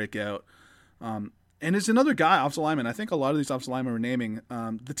primed to break out. And is another guy, offensive lineman. I think a lot of these offensive linemen we're naming,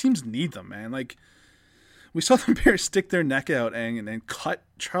 the teams need them, man. Like, we saw the Bears stick their neck out and cut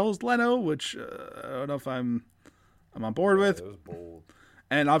Charles Leno, which I don't know if I'm on board with. That was bold.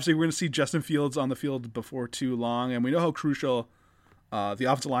 And obviously, we're going to see Justin Fields on the field before too long. And we know how crucial the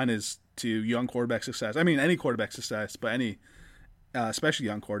offensive line is to young quarterback success. I mean, any quarterback success, but especially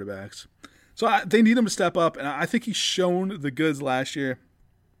young quarterbacks. So they need him to step up. And I think he's shown the goods last year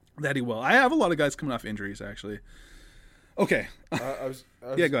that he will. I have a lot of guys coming off injuries, actually. Okay. I was go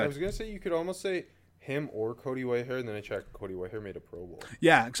ahead. I was going to say you could almost say him or Cody Whitehair, and then I checked. Cody Whitehair made a Pro Bowl.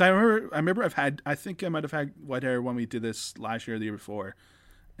 Yeah, because I remember I think I might have had Whitehair when we did this last year or the year before.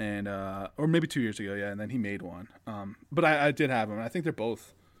 And or maybe 2 years ago, yeah, and then he made one. But I did have him. I think they're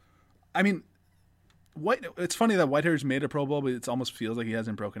both. I mean, it's funny that Whitehair's made a Pro Bowl, but it almost feels like he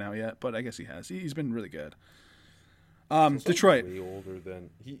hasn't broken out yet. But I guess he has. He's been really good. Detroit. Way older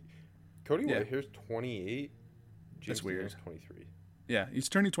than Cody Whitehair's 28. That's weird. Is 23. Yeah, he's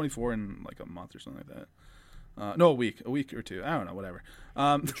turning 24 in like a month or something like that. No, a week or two. I don't know, whatever.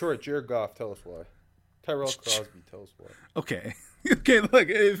 Detroit, Jared Goff, tell us why. Tyrell Crosby, tell us why. Okay. Okay, look,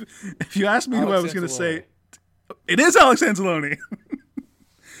 if you asked me who I was going to say, it is Alex Anzalone.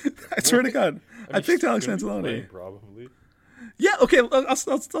 I swear to God. I picked Alex Anzalone. Probably. Yeah, okay,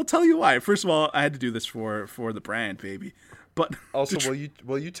 I'll tell you why. First of all, I had to do this for the brand, baby. But also,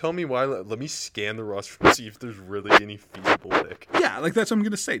 will you tell me why? Let me scan the roster and see if there's really any feasible pick. Yeah, like that's what I'm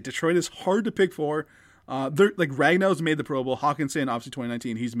going to say. Detroit is hard to pick for. They're like Ragnow's made the Pro Bowl. Hawkinson, obviously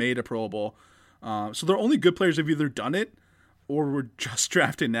 2019, he's made a Pro Bowl. So they're only good players who've either done it or were just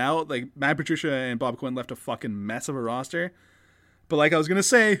drafted now. Like Matt Patricia and Bob Quinn left a fucking mess of a roster. But like I was going to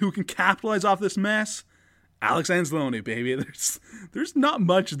say, who can capitalize off this mess? Alex Anzalone, baby. There's not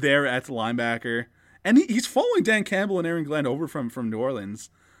much there at the linebacker. And he's following Dan Campbell and Aaron Glenn over from New Orleans.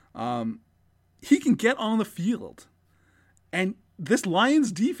 He can get on the field. And this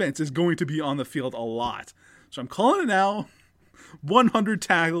Lions defense is going to be on the field a lot. So I'm calling it now. 100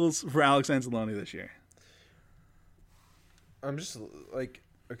 tackles for Alex Anzalone this year. I'm just like,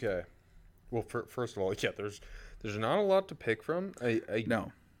 okay. Well, first of all, yeah, there's not a lot to pick from. I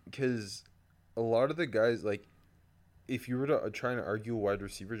no, because a lot of the guys, like, if you were to try and argue a wide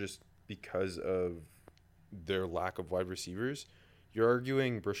receiver just because of their lack of wide receivers, you're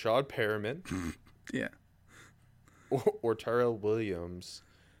arguing Brashad Perriman, yeah, or Tyrell Williams.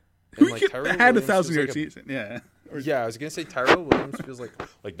 And who like, had a 1,000-yard season, yeah. Yeah, I was gonna say Tyrell Williams feels like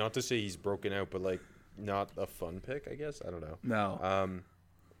not to say he's broken out, but like not a fun pick, I guess. I don't know. No.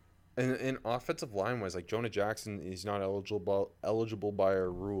 And offensive line wise, like Jonah Jackson is not eligible by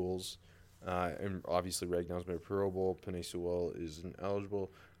our rules, and obviously Ragnow's made a Pro Bowl. Penei Sewell isn't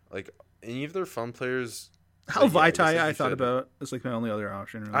eligible. Like any of their fun players. Hal Vaitai, I thought about is like my only other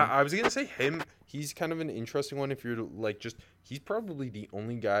option. Really. I was gonna say him. He's kind of an interesting one. If you're like he's probably the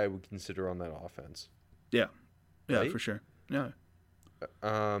only guy I would consider on that offense. Yeah. Yeah, right? For sure. Yeah.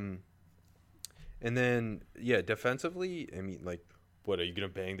 And then defensively, I mean, like, what are you gonna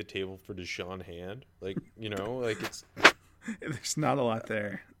bang the table for Deshaun Hand? Like, like it's. There's not a lot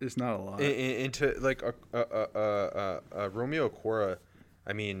there. There's not a lot. And to like Romeo Okwara,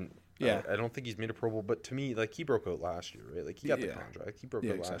 I mean, yeah, I don't think he's made a Pro Bowl, but to me, like he broke out last year, right? Like he got the contract. He broke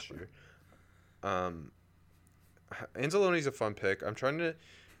out last year. Anzalone's a fun pick. I'm trying to.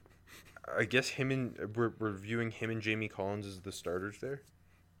 I guess we're viewing him and Jamie Collins as the starters there.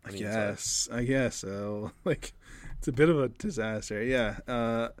 I guess so. Like, it's a bit of a disaster.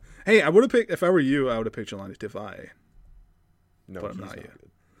 Yeah. Hey, I would have picked if I were you. I would have picked Jelani Tavai. No, but I'm not you.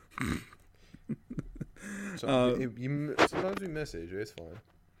 Sometimes we miss AJ. It's fine.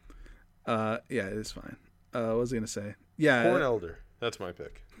 Yeah, it is fine. What was I gonna say? Yeah, Corn Elder. That's my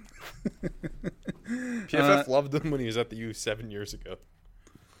pick. PFF loved him when he was at the U 7 years ago.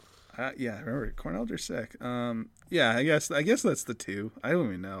 Yeah, I remember Corn Elder's sick. Yeah, I guess that's the two. I don't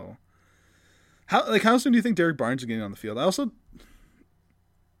even know. How soon do you think Derek Barnes is getting on the field? I also.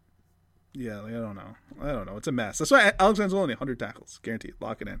 Yeah, like, I don't know. It's a mess. That's why Alex Anzalone 100 tackles, guaranteed.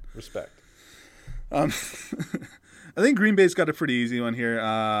 Lock it in. Respect. I think Green Bay's got a pretty easy one here.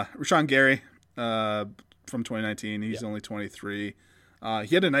 Rashawn Gary, from 2019. He's only 23.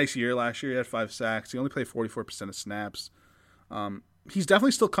 He had a nice year last year. He had 5 sacks. He only played 44% of snaps. He's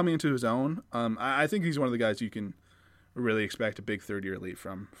definitely still coming into his own. I think he's one of the guys you can really expect a big third-year leap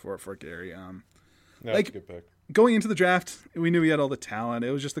from for Gary. That's a good pick. Going into the draft, we knew he had all the talent.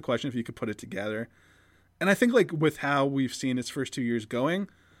 It was just the question if he could put it together. And I think like with how we've seen his first 2 years going,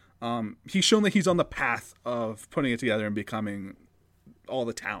 he's shown that he's on the path of putting it together and becoming all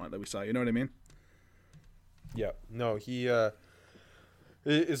the talent that we saw. You know what I mean? Yeah. No, he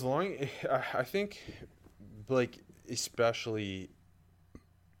as long I think like especially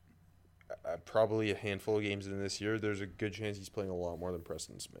probably a handful of games in this year, there's a good chance he's playing a lot more than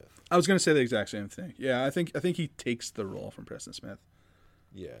Preston Smith. I was going to say the exact same thing. Yeah, I think he takes the role from Preston Smith.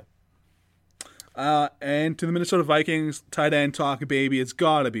 Yeah. And to the Minnesota Vikings, tight end talk, baby, it's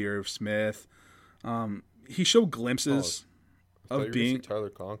got to be Irv Smith. He showed glimpses of being Tyler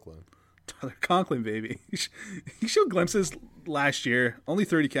Conklin. Tyler Conklin, baby. He showed glimpses last year. Only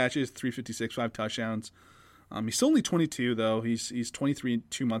 30 catches, 356, 5 touchdowns. He's still only 22, though. He's 23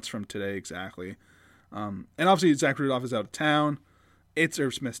 2 months from today exactly. And obviously Zach Rudolph is out of town. It's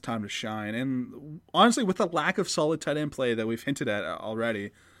Irv Smith's time to shine. And honestly, with the lack of solid tight end play that we've hinted at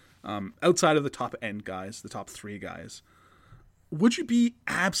already, outside of the top end guys, the top 3 guys, would you be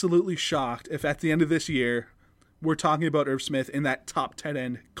absolutely shocked if at the end of this year we're talking about Irv Smith in that top tight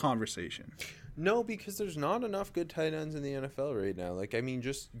end conversation? No, because there's not enough good tight ends in the NFL right now. Like, I mean,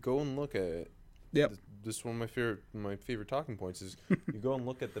 just go and look at it. Yep. This is one of my favorite talking points is you go and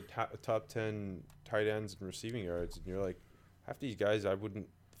look at the top 10 tight ends and receiving yards, and you're like, half these guys I wouldn't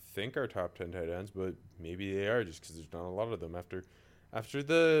think are top 10 tight ends, but maybe they are just because there's not a lot of them. After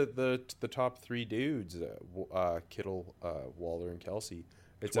the top 3 dudes, Kittle, Waller, and Kelsey,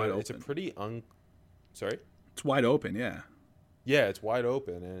 it's a pretty sorry. It's wide open, yeah. Yeah, it's wide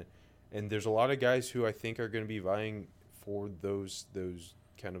open, and there's a lot of guys who I think are going to be vying for those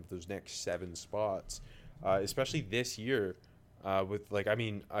next 7 spots, especially this year. With like, I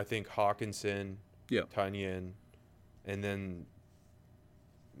mean, I think Hawkinson, Tunyon, and then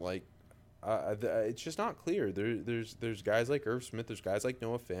like, it's just not clear. There's guys like Irv Smith, there's guys like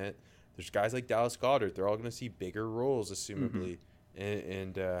Noah Fant, there's guys like Dallas Goedert. They're all going to see bigger roles, assumably,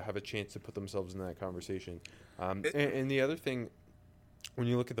 and have a chance to put themselves in that conversation. And the other thing, when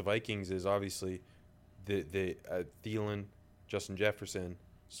you look at the Vikings, is obviously the Thielen, Justin Jefferson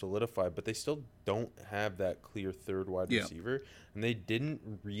solidified, but they still don't have that clear third wide receiver, and they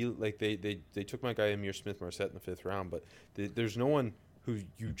didn't really like they took my guy Amir Smith-Marset in the 5th round, but there's no one who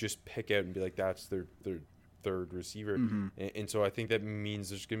you just pick out and be like, that's their third receiver. And so I think that means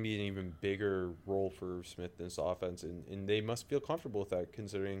there's going to be an even bigger role for Smith in this offense, and they must feel comfortable with that,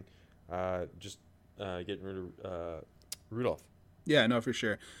 considering just getting rid of Rudolph. Yeah, no, for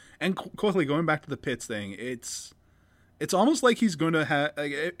sure. And quickly going back to the Pitts thing, it's almost like he's going to have,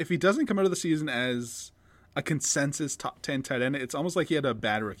 like, if he doesn't come out of the season as a consensus top 10 tight end, it's almost like he had a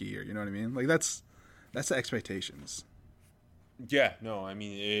bad rookie year. You know what I mean? Like that's the expectations. Yeah, no, I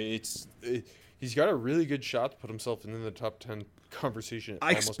mean he's got a really good shot to put himself in the top 10 conversation.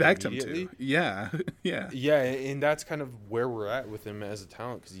 I expect him to. Yeah, yeah, yeah, and that's kind of where we're at with him as a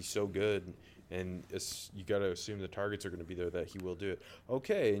talent, because he's so good. And you got to assume the targets are going to be there that he will do it.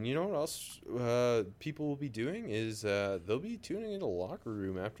 Okay, and you know what else people will be doing is they'll be tuning into the locker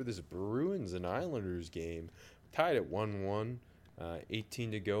room after this Bruins and Islanders game. Tied at 1-1,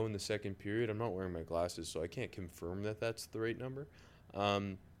 18 to go in the second period. I'm not wearing my glasses, so I can't confirm that that's the right number.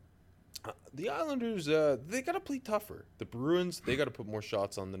 The Islanders, they got to play tougher. The Bruins, they got to put more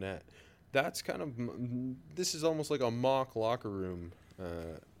shots on the net. That's kind of – this is almost like a mock locker room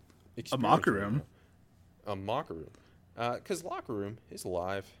A mocker room? A mocker room. Because Locker Room is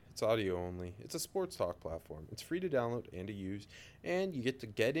live. It's audio only. It's a sports talk platform. It's free to download and to use. And you get to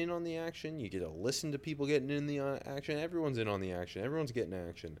get in on the action. You get to listen to people getting in the action. Everyone's in on the action. Everyone's getting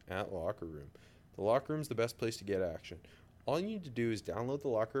action at Locker Room. The Locker Room's the best place to get action. All you need to do is download the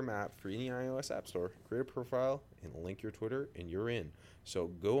Locker Room app free in the iOS App Store, create a profile, and link your Twitter, and you're in. So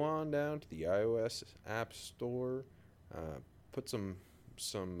go on down to the iOS App Store, put some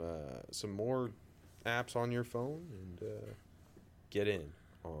more apps on your phone, and get in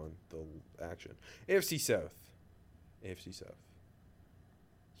on the action. AFC South.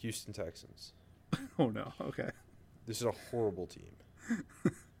 Houston Texans. Oh, no. Okay. This is a horrible team.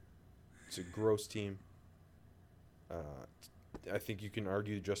 It's a gross team. I think you can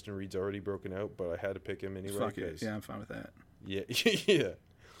argue Justin Reed's already broken out, but I had to pick him anyway. Fuck it. Yeah, I'm fine with that. Yeah, yeah.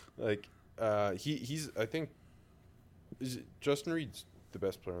 Like, he's. I think Justin Reed's the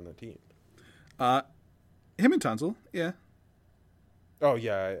best player on that team. Him and Tunzel, yeah. Oh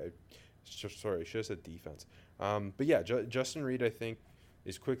yeah, Sorry, I should have said defense. But yeah, Justin Reed, I think,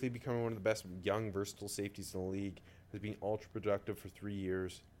 is quickly becoming one of the best young, versatile safeties in the league. Has been ultra productive for 3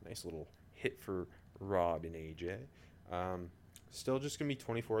 years. Nice little hit for Rob and AJ. Still just going to be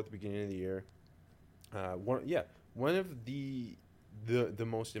 24 at the beginning of the year. One of the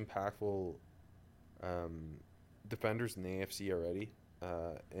most impactful defenders in the AFC already.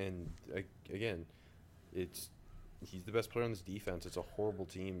 Again, he's the best player on this defense. It's a horrible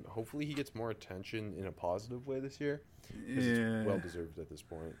team. Hopefully he gets more attention in a positive way this year. Yeah. It's well-deserved at this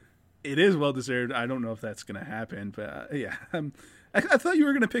point. It is well-deserved. I don't know if that's going to happen, but I thought you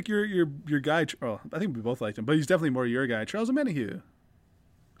were going to pick your guy. Well, I think we both liked him, but he's definitely more your guy, Charles Omenihu.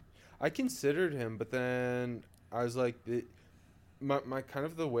 I considered him, but then I was like, my kind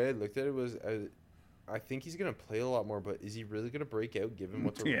of the way I looked at it was, I think he's going to play a lot more, but is he really going to break out given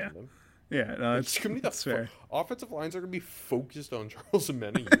what's around him? Yeah, no, it's going to be fair. Offensive lines are going to be focused on Charles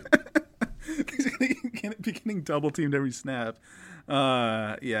Omenihu. He's going to be getting double teamed every snap.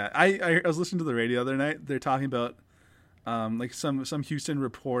 I was listening to the radio the other night. They're talking about like some Houston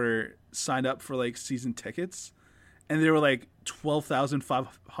reporter signed up for like season tickets, and they were like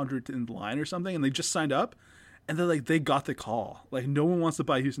 12,500 in line or something, and they just signed up, and they're like, they got the call. Like, no one wants to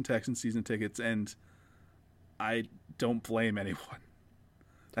buy Houston Texans season tickets, and I don't blame anyone.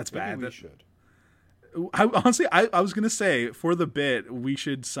 That's bad. Maybe we should. Honestly, I was going to say, for the bit, we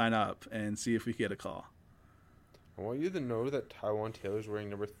should sign up and see if we get a call. I want you to know that Taiwan Taylor's wearing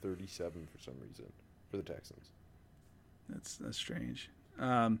number 37 for some reason for the Texans. That's strange.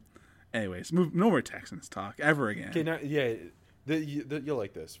 Anyways, no more Texans talk ever again. Okay, now, you'll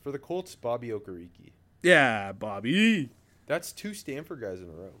like this. For the Colts, Bobby Okereke. Yeah, Bobby. That's 2 Stanford guys in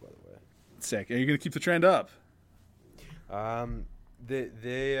a row, by the way. Sick. Are you going to keep the trend up?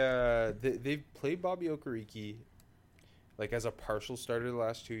 They've played Bobby Okereke like as a partial starter the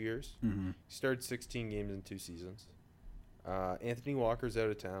last 2 years. Mm-hmm. He started 16 games in 2 seasons. Anthony Walker's out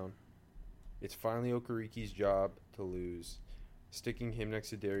of town. It's finally Okereke's job to lose. Sticking him next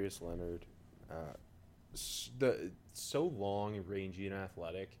to Darius Leonard. So long and rangy and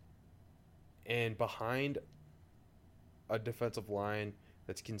athletic. And behind a defensive line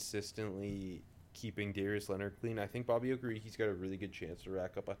that's consistently keeping Darius Leonard clean, I think Bobby Okereke's got a really good chance to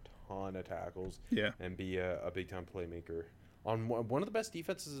rack up a ton of tackles and be a big-time playmaker on one of the best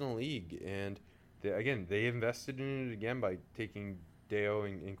defenses in the league. And they invested in it again by taking Deo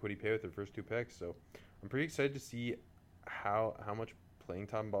and Kwity Paye with their first 2 picks. So I'm pretty excited to see how much playing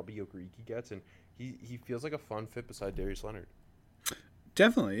time Bobby Okereke gets, and he feels like a fun fit beside Darius Leonard.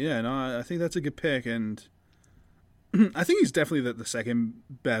 Definitely, yeah. No, I think that's a good pick, and I think he's definitely the second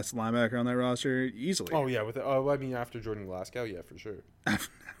best linebacker on that roster, easily. Oh yeah, after Jordan Glasgow, yeah, for sure.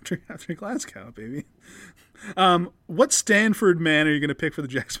 after Glasgow, baby. What Stanford man are you going to pick for the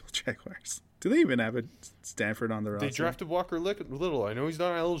Jacksonville Jaguars? Do they even have a Stanford on the roster? They drafted Walker Little. I know he's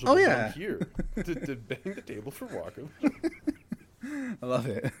not eligible. Oh yeah, I'm here to bang the table for Walker. I love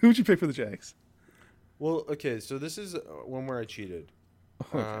it. Who would you pick for the Jags? Well, okay, so this is one where I cheated.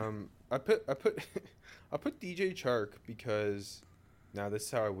 Okay. I put DJ Chark because now this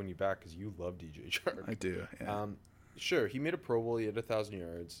is how I win you back because you love DJ Chark. I do. Yeah. Sure, he made a Pro Bowl. He had 1,000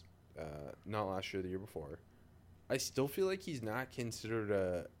 yards. Not last year, the year before. I still feel like he's not considered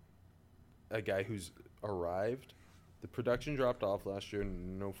a guy who's arrived. The production dropped off last year,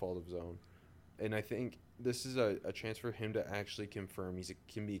 no fault of his own. And I think this is a chance for him to actually confirm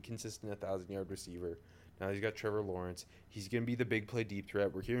can be a consistent 1,000-yard receiver. Now he's got Trevor Lawrence. He's going to be the big play deep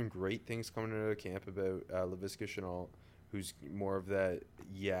threat. We're hearing great things coming out of camp about Laviska Shenault, who's more of that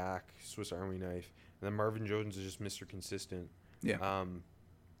yak Swiss Army knife. And then Marvin Jones is just Mr. Consistent. Yeah.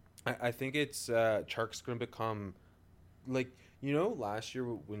 I think it's Chark's going to become like, last year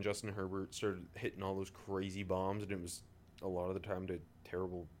when Justin Herbert started hitting all those crazy bombs, and it was a lot of the time to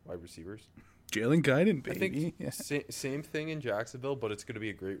terrible wide receivers. Jalen Guyton, baby. I think same thing in Jacksonville, but it's going to be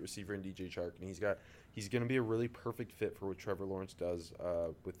a great receiver in DJ Chark, and he's going to be a really perfect fit for what Trevor Lawrence does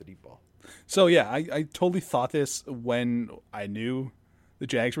with the deep ball. So yeah, I totally thought this when I knew the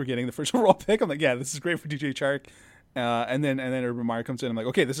Jags were getting the first overall pick. I'm like, yeah, this is great for DJ Chark. And then Urban Meyer comes in. I'm like,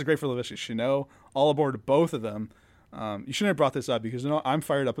 okay, this is great for Laviska Shenault. All aboard both of them. You shouldn't have brought this up because I'm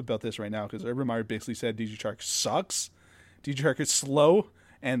fired up about this right now because Urban Meyer basically said DJ Chark sucks. DJ Chark is slow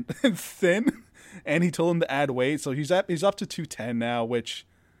and thin, and he told him to add weight. So he's up to 210 now, which,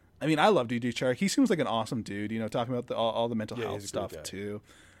 I mean, I love DJ Chark. He seems like an awesome dude, talking about all the mental health stuff too.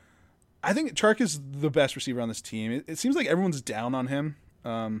 I think Chark is the best receiver on this team. It seems like everyone's down on him.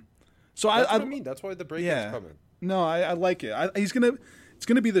 So that's what I mean. That's why the breakout's coming. No, I like it. He's gonna. It's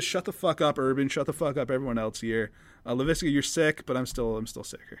going to be the shut the fuck up Urban, shut the fuck up everyone else year. Laviska, you're sick, but I'm still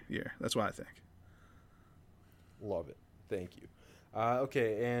sicker year. That's what I think. Love it. Thank you.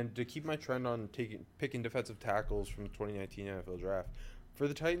 Okay, and to keep my trend on picking defensive tackles from the 2019 NFL Draft, for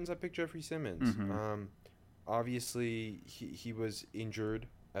the Titans, I picked Jeffrey Simmons. Obviously, he was injured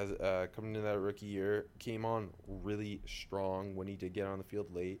as coming into that rookie year. Came on really strong when he did get on the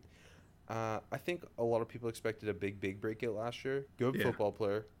field late. I think a lot of people expected a big breakout last year. Good football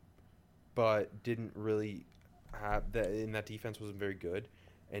player, but didn't really have that. And that defense wasn't very good.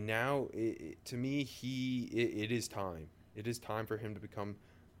 And now, to me, it is time. It is time for him to become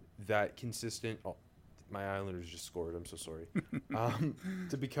that consistent. Oh, my Islanders just scored. I'm so sorry.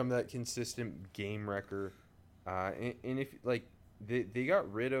 To become that consistent game wrecker. And if like they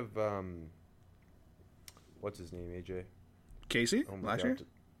got rid of what's his name, AJ? Casey last year.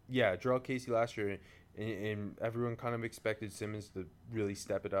 Yeah, Jarrell Casey last year, and everyone kind of expected Simmons to really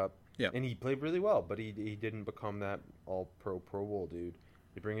step it up. Yeah, and he played really well, but he didn't become that Pro Bowl dude.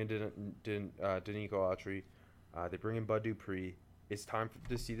 They bring in Danico Autry. They bring in Bud Dupree. It's time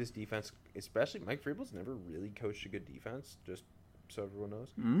to see this defense, especially Mike Vrabel's never really coached a good defense, just so everyone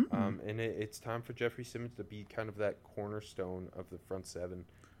knows. And it's time for Jeffrey Simmons to be kind of that cornerstone of the front seven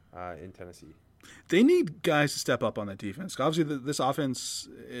in Tennessee. They need guys to step up on that defense. Obviously, this offense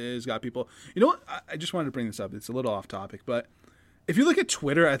has got people. You know what? I just wanted to bring this up. It's a little off topic, but if you look at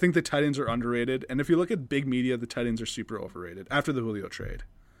Twitter, I think the Titans are underrated. And if you look at big media, the Titans are super overrated after the Julio trade.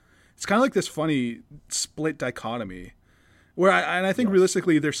 It's kind of like this funny split dichotomy where I think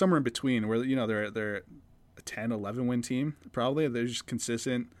realistically they're somewhere in between where, you know, they're a 10, 11 win team. Probably they're just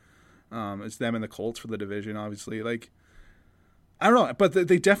consistent. It's them and the Colts for the division, obviously. Like, I don't know, but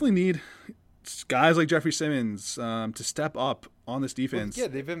they definitely need guys like Jeffrey Simmons to step up on this defense. Well,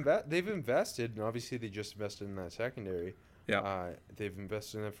 yeah, they've invested, and obviously they just invested in that secondary. Yeah, they've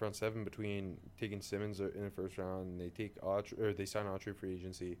invested in that front seven between taking Simmons in the first round. And they sign Autry free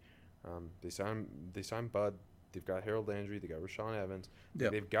agency. They sign Bud. They've got Harold Landry. They got Rashawn Evans.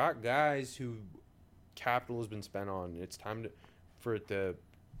 Yep. They've got guys who capital has been spent on. It's time for it to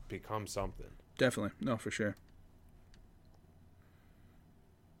become something. Definitely, no, for sure.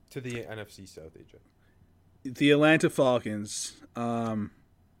 To the NFC South, AJ. The Atlanta Falcons. I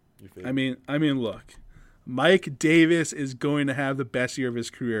mean, look, Mike Davis is going to have the best year of his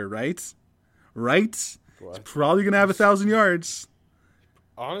career, right? Right? He's probably going to have 1,000 yards.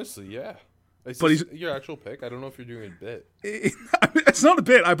 Honestly, yeah. But he's your actual pick. I don't know if you're doing a bit. It's not a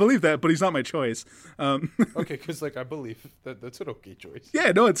bit. I believe that, but he's not my choice. Okay, because I believe that's an okay choice.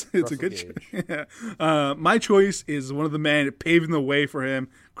 Yeah, no, it's a good choice. Yeah. My choice is one of the men paving the way for him,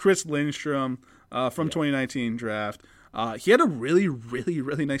 Chris Lindstrom from 2019 draft. He had a really, really,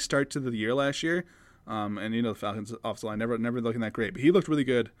 really nice start to the year last year, and you know the Falcons offensive line never looking that great, but he looked really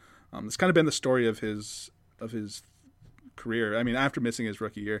good. It's kind of been the story of his career. I mean, after missing his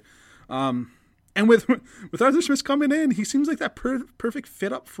rookie year. And with Arthur Smith coming in, he seems like that perfect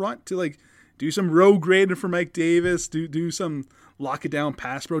fit up front to like do some row grading for Mike Davis, do some lock it down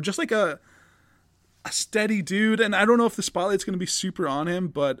pass pro, just like a steady dude. And I don't know if the spotlight's going to be super on him,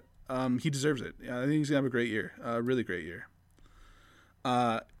 but he deserves it. I think he's going to have a great year, a really great year.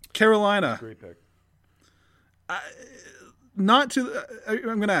 Carolina. Great pick. I'm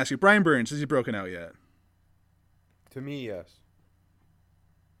going to ask you, Brian Burns, has he broken out yet? To me, yes.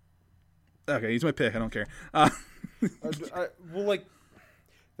 Okay, he's my pick. I don't care.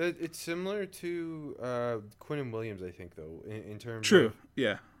 It's similar to Quinnen Williams, I think, though, in terms True. of...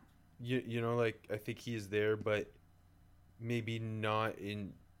 Yeah. You know, like, I think he's there, but maybe not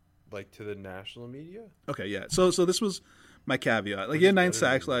in, like, to the national media. Okay, yeah. So this was my caveat. Like, he had 9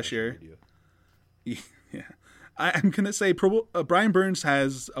 sacks last year. Yeah. I'm going to say Brian Burns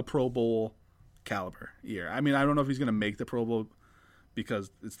has a Pro Bowl caliber year. I mean, I don't know if he's going to make the Pro Bowl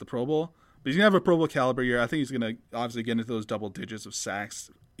because it's the Pro Bowl, but he's going to have a Pro Bowl caliber year. I think he's going to obviously get into those double digits of sacks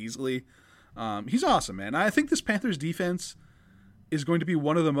easily. He's awesome, man. I think this Panthers defense is going to be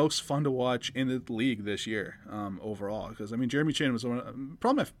one of the most fun to watch in the league this year overall. Because, I mean, Jeremy Chinn was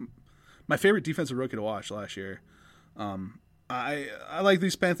probably my favorite defensive rookie to watch last year. I like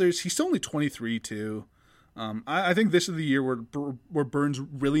these Panthers. He's still only 23, too. I think this is the year where Burns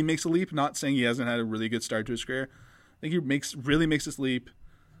really makes a leap. Not saying he hasn't had a really good start to his career. I think he really makes this leap.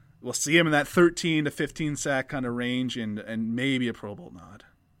 We'll see him in that 13 to 15 sack kind of range and maybe a Pro Bowl nod.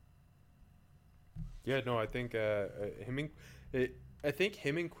 Yeah, no, I think him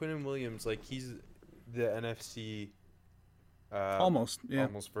and Quinnen Williams, like he's the NFC almost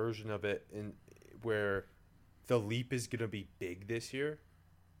version of it, in where the leap is going to be big this year.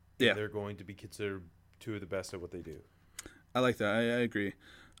 Yeah, they're going to be considered two of the best at what they do. I like that. I agree.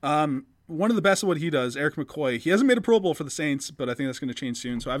 One of the best of what he does, Eric McCoy. He hasn't made a Pro Bowl for the Saints, but I think that's going to change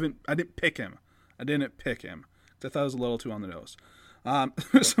soon. So I didn't pick him. I thought it was a little too on the nose.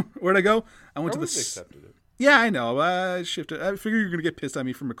 So where'd I go? I went to the. Accepted it. Yeah, I know. I shifted. I figured you were going to get pissed at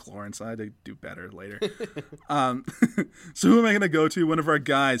me for McLaurin, so I had to do better later. So who am I going to go to? One of our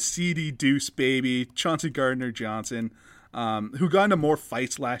guys, CD Deuce Baby, Chauncey Gardner-Johnson, who got into more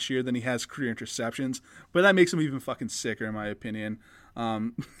fights last year than he has career interceptions, but that makes him even fucking sicker, in my opinion.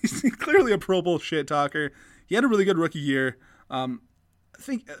 He's clearly a Pro Bowl shit talker. He had a really good rookie year. I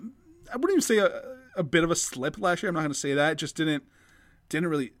think I wouldn't even say a bit of a slip last year. I'm not going to say that. Just didn't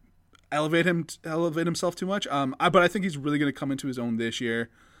really elevate himself too much. But I think he's really going to come into his own this year.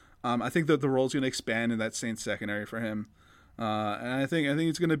 I think that the role's going to expand in that Saints secondary for him. And I think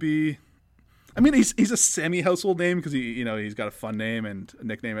it's going to be. I mean, he's a semi-household name because he's got a fun name and a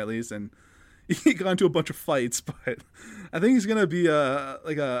nickname at least, and he got into a bunch of fights. But I think he's going to be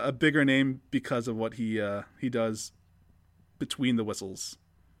a bigger name because of what he does between the whistles,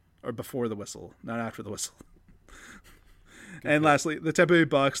 or before the whistle, not after the whistle. And lastly, the Tampa Bay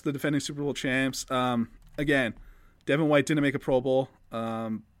Bucks, the defending Super Bowl champs. Again, Devin White didn't make a Pro Bowl,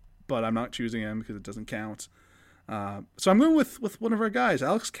 but I'm not choosing him because it doesn't count. So I'm going with one of our guys,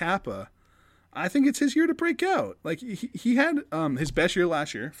 Alex Kappa. I think it's his year to break out. Like he had his best year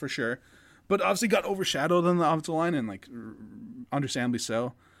last year for sure, but obviously got overshadowed on the offensive line, and like understandably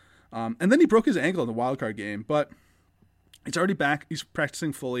so. And then he broke his ankle in the wild card game, but he's already back. He's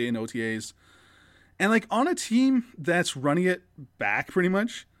practicing fully in OTAs. And like on a team that's running it back pretty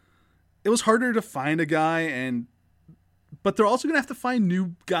much, it was harder to find a guy, but they're also gonna have to find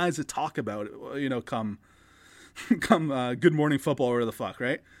new guys to talk about it, come Good Morning Football or the fuck,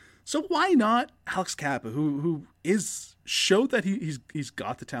 right? So why not Alex Kappa, who showed that he's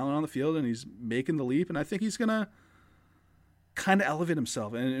got the talent on the field and he's making the leap, and I think he's gonna kind of elevate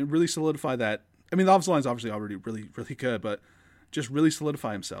himself and really solidify that. I mean, the offensive line is obviously already really, really good, but just really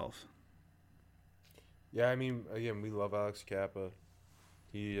solidify himself. Yeah, I mean, again, we love Alex Kappa.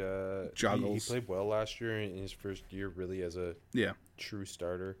 He played well last year in his first year, really as a true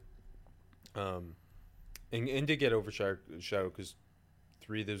starter. And to get overshadowed because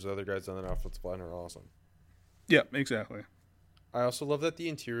 3 of those other guys on that offensive line are awesome. Yeah, exactly. I also love that the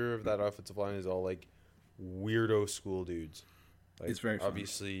interior of that offensive line is all like weirdo school dudes. Like, it's very fun.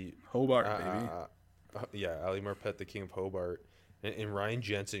 Obviously Hobart, baby. Ali Marpet, the king of Hobart, and Ryan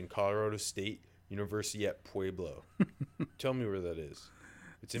Jensen, Colorado State University at Pueblo. Tell me where that is.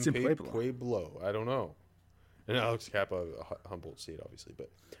 It's in Pueblo. I don't know. And Alex Kappa, Humboldt State, obviously, but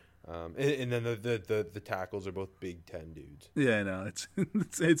and then the tackles are both Big Ten dudes. Yeah, I know. It's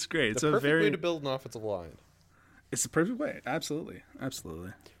great. It's the a perfect way to build an offensive line. It's the perfect way. Absolutely.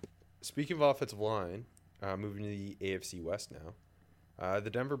 Speaking of offensive line, moving to the AFC West now, the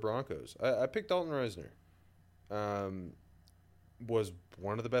Denver Broncos. I picked Dalton Risner. Was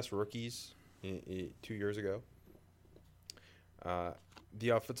one of the best rookies 2 years ago. The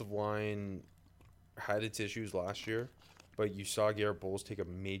offensive line had its issues last year, but you saw Garrett Bowles take a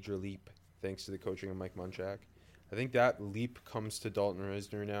major leap thanks to the coaching of Mike Munchak. I think that leap comes to Dalton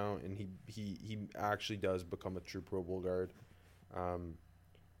Risner now, and he actually does become a true Pro Bowl guard.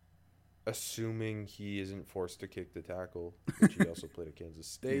 Assuming he isn't forced to kick the tackle, which he also played at Kansas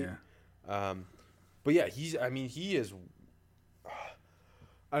State. Yeah. But yeah, he is.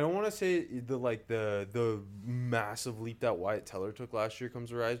 I don't want to say the massive leap that Wyatt Teller took last year comes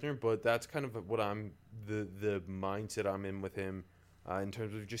to Risner, but that's kind of what the mindset I'm in with him in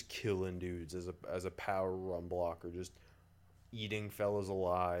terms of just killing dudes as a power run blocker, just eating fellas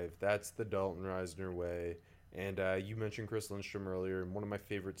alive. That's the Dalton Risner way. And you mentioned Chris Lindstrom earlier, and one of my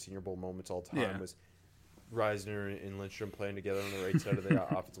favorite Senior Bowl moments all time was Risner and Lindstrom playing together on the right side of the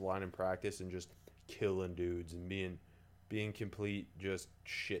offensive line in practice and just killing dudes and being complete just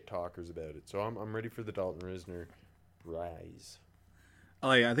shit talkers about it. So I'm ready for the Dalton Risner rise.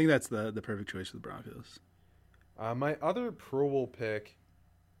 Oh yeah, I think that's the perfect choice for the Broncos. My other Pro Bowl pick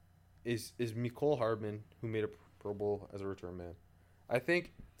is Mecole Hardman, who made a Pro Bowl as a return man. I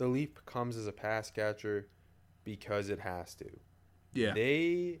think the leap comes as a pass catcher because it has to. Yeah.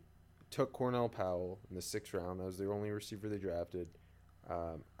 They took Cornell Powell in the 6th round. That was their only receiver they drafted.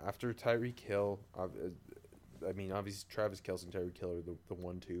 After Tyreek Hill, I mean, obviously Travis Kelce and Tyreek Hill are the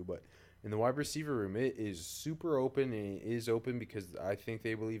 1-2, but in the wide receiver room, it is super open, and it is open because I think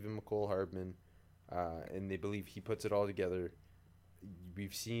they believe in Mecole Hardman, and they believe he puts it all together.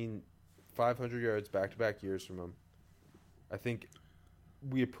 We've seen 500 yards back-to-back years from him. I think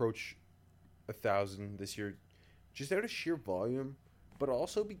we approach 1,000 this year just out of sheer volume, but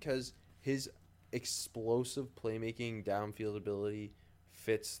also because his explosive playmaking, downfield ability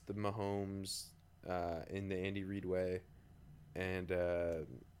fits the Mahomes in the Andy Reid way. And,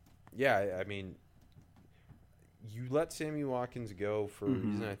 I mean, you let Sammy Watkins go for a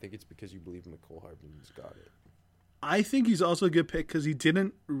reason. I think it's because you believe Mecole Hardman's got it. I think he's also a good pick because he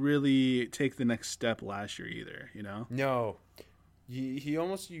didn't really take the next step last year either, you know? No. He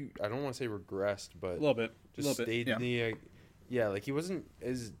almost, I don't want to say regressed, but A little bit. just stayed in the, like he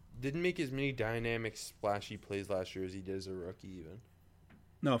didn't make as many dynamic, splashy plays last year as he did as a rookie even.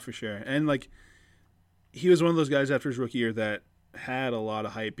 No, for sure. And, like, he was one of those guys after his rookie year that had a lot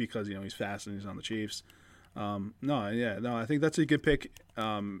of hype because, you know, he's fast and he's on the Chiefs. I think that's a good pick,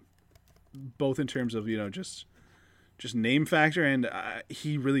 both in terms of, you know, just name factor, and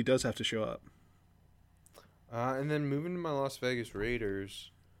he really does have to show up. And then moving to my Las Vegas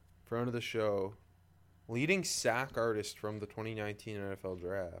Raiders, front of the show, leading sack artist from the 2019 NFL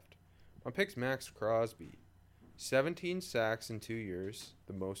Draft. My pick's Max Crosby. 17 sacks in 2 years,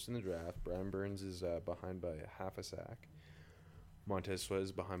 the most in the draft. Brian Burns is behind by half a sack. Montez Sweat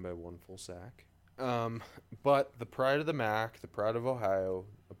is behind by 1 full sack. But the pride of the MAC, the pride of Ohio,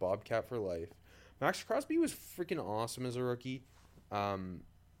 a Bobcat for life. Max Crosby was freaking awesome as a rookie,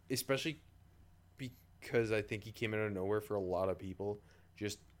 especially because I think he came out of nowhere for a lot of people.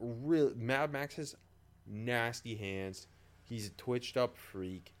 Just real Mad Max has nasty hands. He's a twitched up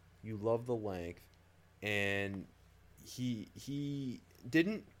freak. You love the length, and he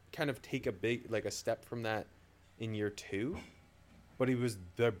didn't kind of take a step from that in year 2. But he was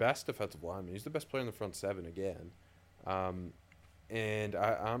their best defensive lineman. He's the best player in the front 7 again, and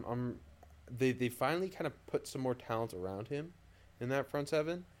they finally kind of put some more talent around him in that front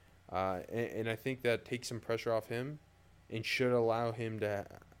 7, and I think that takes some pressure off him, and should allow him to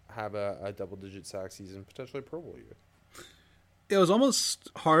have a double-digit sack season, potentially a Pro Bowl year. It was almost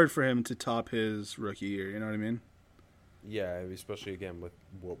hard for him to top his rookie year. You know what I mean? Yeah, especially again with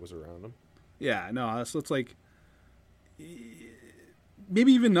what was around him. Yeah, no. So it's like.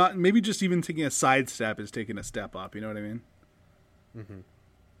 Maybe even not. Maybe just even taking a sidestep is taking a step up. You know what I mean? Mm-hmm.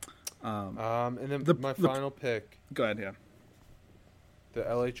 And then my final pick. Go ahead. Yeah.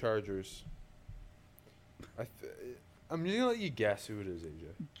 The LA Chargers. I'm gonna let you guess who it is, AJ.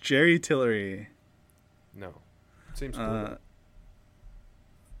 Jerry Tillery. No. Seems cool.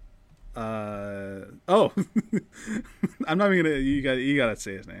 Oh. I'm not even gonna. You gotta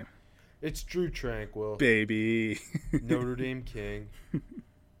say his name. It's Drew Tranquill. Baby. Notre Dame King.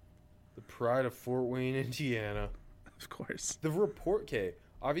 The pride of Fort Wayne, Indiana. Of course. The report,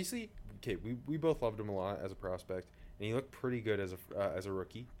 obviously, we both loved him a lot as a prospect, and he looked pretty good as a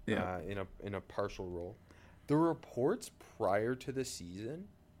rookie. Yeah. In a partial role. The reports prior to the season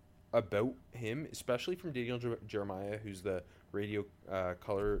about him, especially from Daniel Jeremiah, who's the radio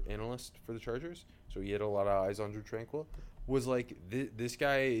color analyst for the Chargers, so he had a lot of eyes on Drew Tranquill, was like, this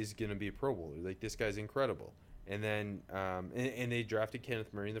guy is going to be a Pro Bowler. Like, this guy's incredible. And then and they drafted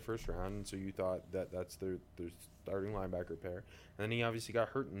Kenneth Murray in the first round, and so you thought that's their starting linebacker pair. And then he obviously got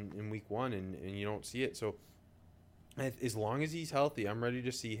hurt in week 1, and you don't see it. So as long as he's healthy, I'm ready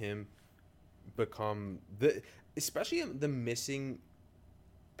to see him become especially the missing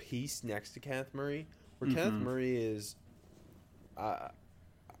piece next to Kenneth Murray, where Kenneth Murray is I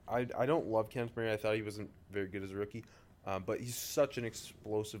don't love Kenneth Murray. I thought he wasn't very good as a rookie. But he's such an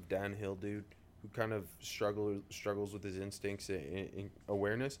explosive downhill dude who kind of struggles with his instincts and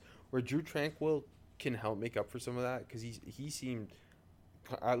awareness, where Drew Tranquill can help make up for some of that, because he seemed,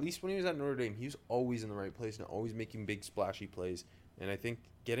 at least when he was at Notre Dame, he was always in the right place and always making big splashy plays. And I think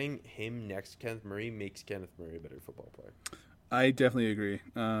getting him next to Kenneth Murray makes Kenneth Murray a better football player. I definitely agree.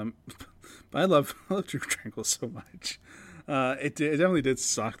 But I love Drew Tranquill so much. It definitely did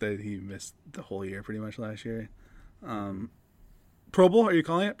suck that he missed the whole year pretty much last year. Pro Bowl? Are you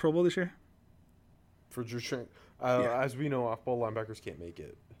calling it Pro Bowl this year? For Drew Tranquill, as we know, off-ball linebackers can't make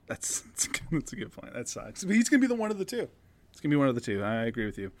it. That's a good point. That sucks. But he's gonna be the one of the two. It's gonna be one of the two. I agree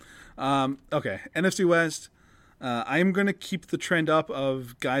with you. Okay, NFC West. I'm gonna keep the trend up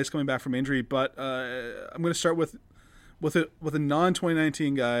of guys coming back from injury, but I'm gonna start with a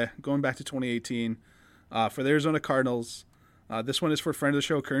non-2019 guy going back to 2018 for the Arizona Cardinals. This one is for friend of the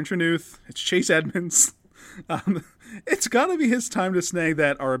show, Kern Trenuth. It's Chase Edmonds. It's got to be his time to snag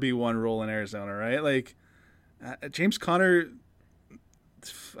that RB1 role in Arizona, right? Like, James Conner,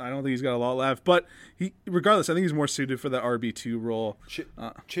 I don't think he's got a lot left, but regardless, I think he's more suited for the RB2 role.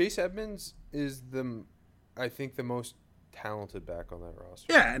 Chase Edmonds is I think the most talented back on that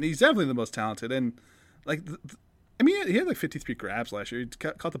roster. Yeah, and he's definitely the most talented. And like, he had like 53 grabs last year. He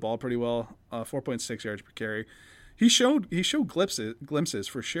caught the ball pretty well, 4.6 yards per carry. he showed glimpses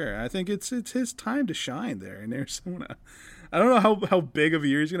for sure. I think it's his time to shine there in Arizona. I don't know how big of a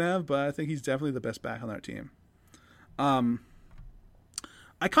year he's gonna have, but I think he's definitely the best back on that team.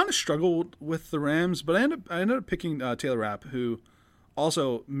 I kind of struggled with the Rams, but I ended up picking Taylor Rapp, who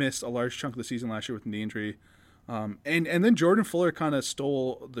also missed a large chunk of the season last year with a knee injury. And then Jordan Fuller kind of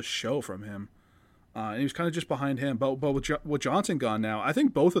stole the show from him. And he was kind of just behind him. But with Johnson gone now, I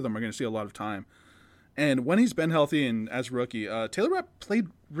think both of them are going to see a lot of time. And when he's been healthy and as a rookie, Taylor Rapp played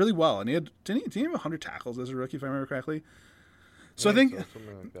really well. And didn't he have 100 tackles as a rookie, if I remember correctly? So I think,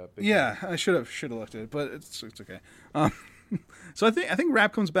 something like that. yeah, I should have looked at it, but it's okay. So I think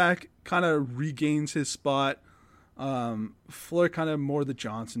Rapp comes back, kind of regains his spot. Fuller kind of more the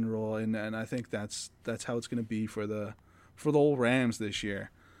Johnson role, and I think that's how it's going to be for the old Rams this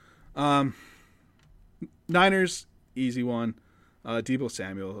year. Niners, easy one. Deebo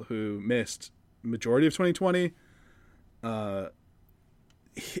Samuel, who missed majority of 2020.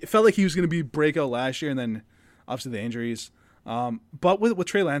 It felt like he was going to be breakout last year, and then obviously the injuries. But with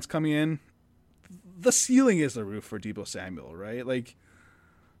Trey Lance coming in, the ceiling is the roof for Deebo Samuel, right? Like,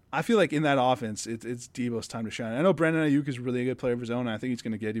 I feel like in that offense, it's Deebo's time to shine. I know Brandon Ayuk is really a good player of his own. And I think he's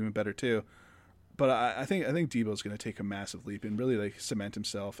going to get even better too. But I think Deebo's going to take a massive leap and really like cement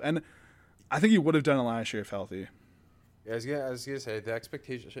himself. And I think he would have done it last year if healthy. Yeah, I was gonna say the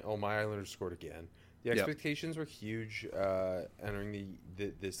expectations. Oh, my Islanders scored again. The expectations were huge entering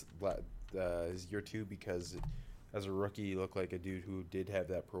this year two because as a rookie, he looked like a dude who did have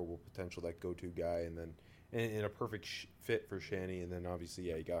that Pro Bowl potential, that go-to guy, and then in a perfect fit for Shanny. And then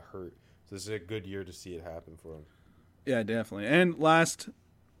obviously, he got hurt. So this is a good year to see it happen for him. Yeah, definitely. And last,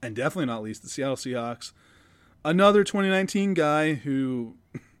 and definitely not least, the Seattle Seahawks. Another 2019 guy who,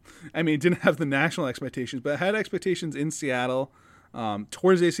 I mean, didn't have the national expectations, but had expectations in Seattle.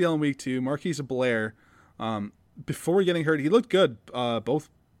 Towards ACL in week 2, Marquise Blair. Before getting hurt, he looked good, both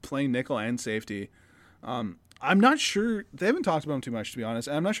playing nickel and safety. I'm not sure, they haven't talked about him too much, to be honest.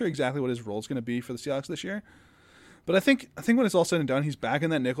 I'm not sure exactly what his role is going to be for the Seahawks this year. But I think when it's all said and done, he's back in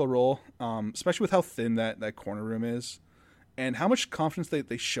that nickel role, especially with how thin that corner room is and how much confidence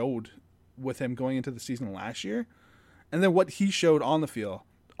they showed with him going into the season last year, and then what he showed on the field.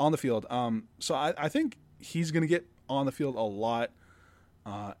 So I think he's going to get on the field a lot.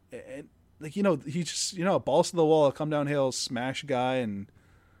 And like, he's just, balls to the wall, come downhill, smash a guy, and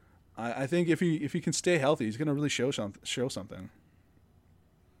I think if he can stay healthy, he's going to really show something.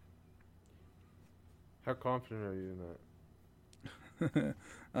 How confident are you in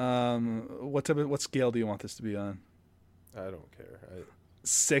that? What scale do you want this to be on? I don't care.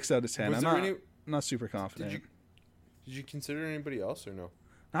 6 out of 10. I'm not super confident. Did you consider anybody else or no?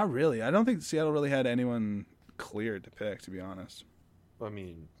 Not really. I don't think Seattle really had anyone cleared to pick, to be honest. I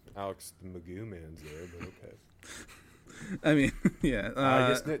mean, Alex the Magoo Man's there, but okay. I mean, yeah. I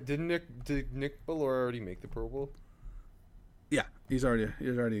guess did Nick Bellore already make the Pro Bowl? Yeah, he's already.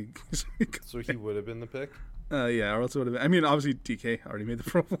 So he would have been the pick. Yeah, or else it would have been. I mean, obviously DK already made the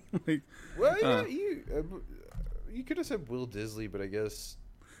Pro Bowl. Well, yeah, you could have said Will Disley, but I guess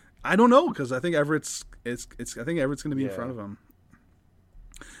I don't know because I think Everett's. I think Everett's going to be in front of him.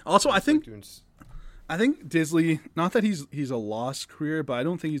 Also, I think Disley. Not that he's a lost career, but I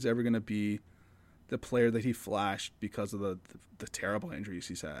don't think he's ever going to be the player that he flashed because of the terrible injuries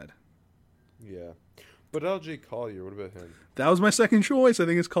he's had. Yeah. But LJ Collier, what about him? That was my second choice. I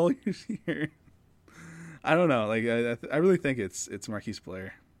think it's Collier's here. I don't know. Like I really think it's Marquise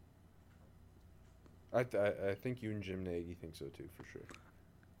Blair. I think you and Jim Nagy think so too, for sure.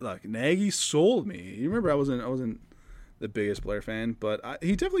 Look, Nagy sold me. You remember I wasn't the biggest Blair fan, but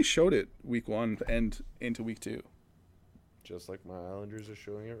he definitely showed it week 1 and into week 2. Just like my Islanders are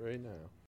showing it right now.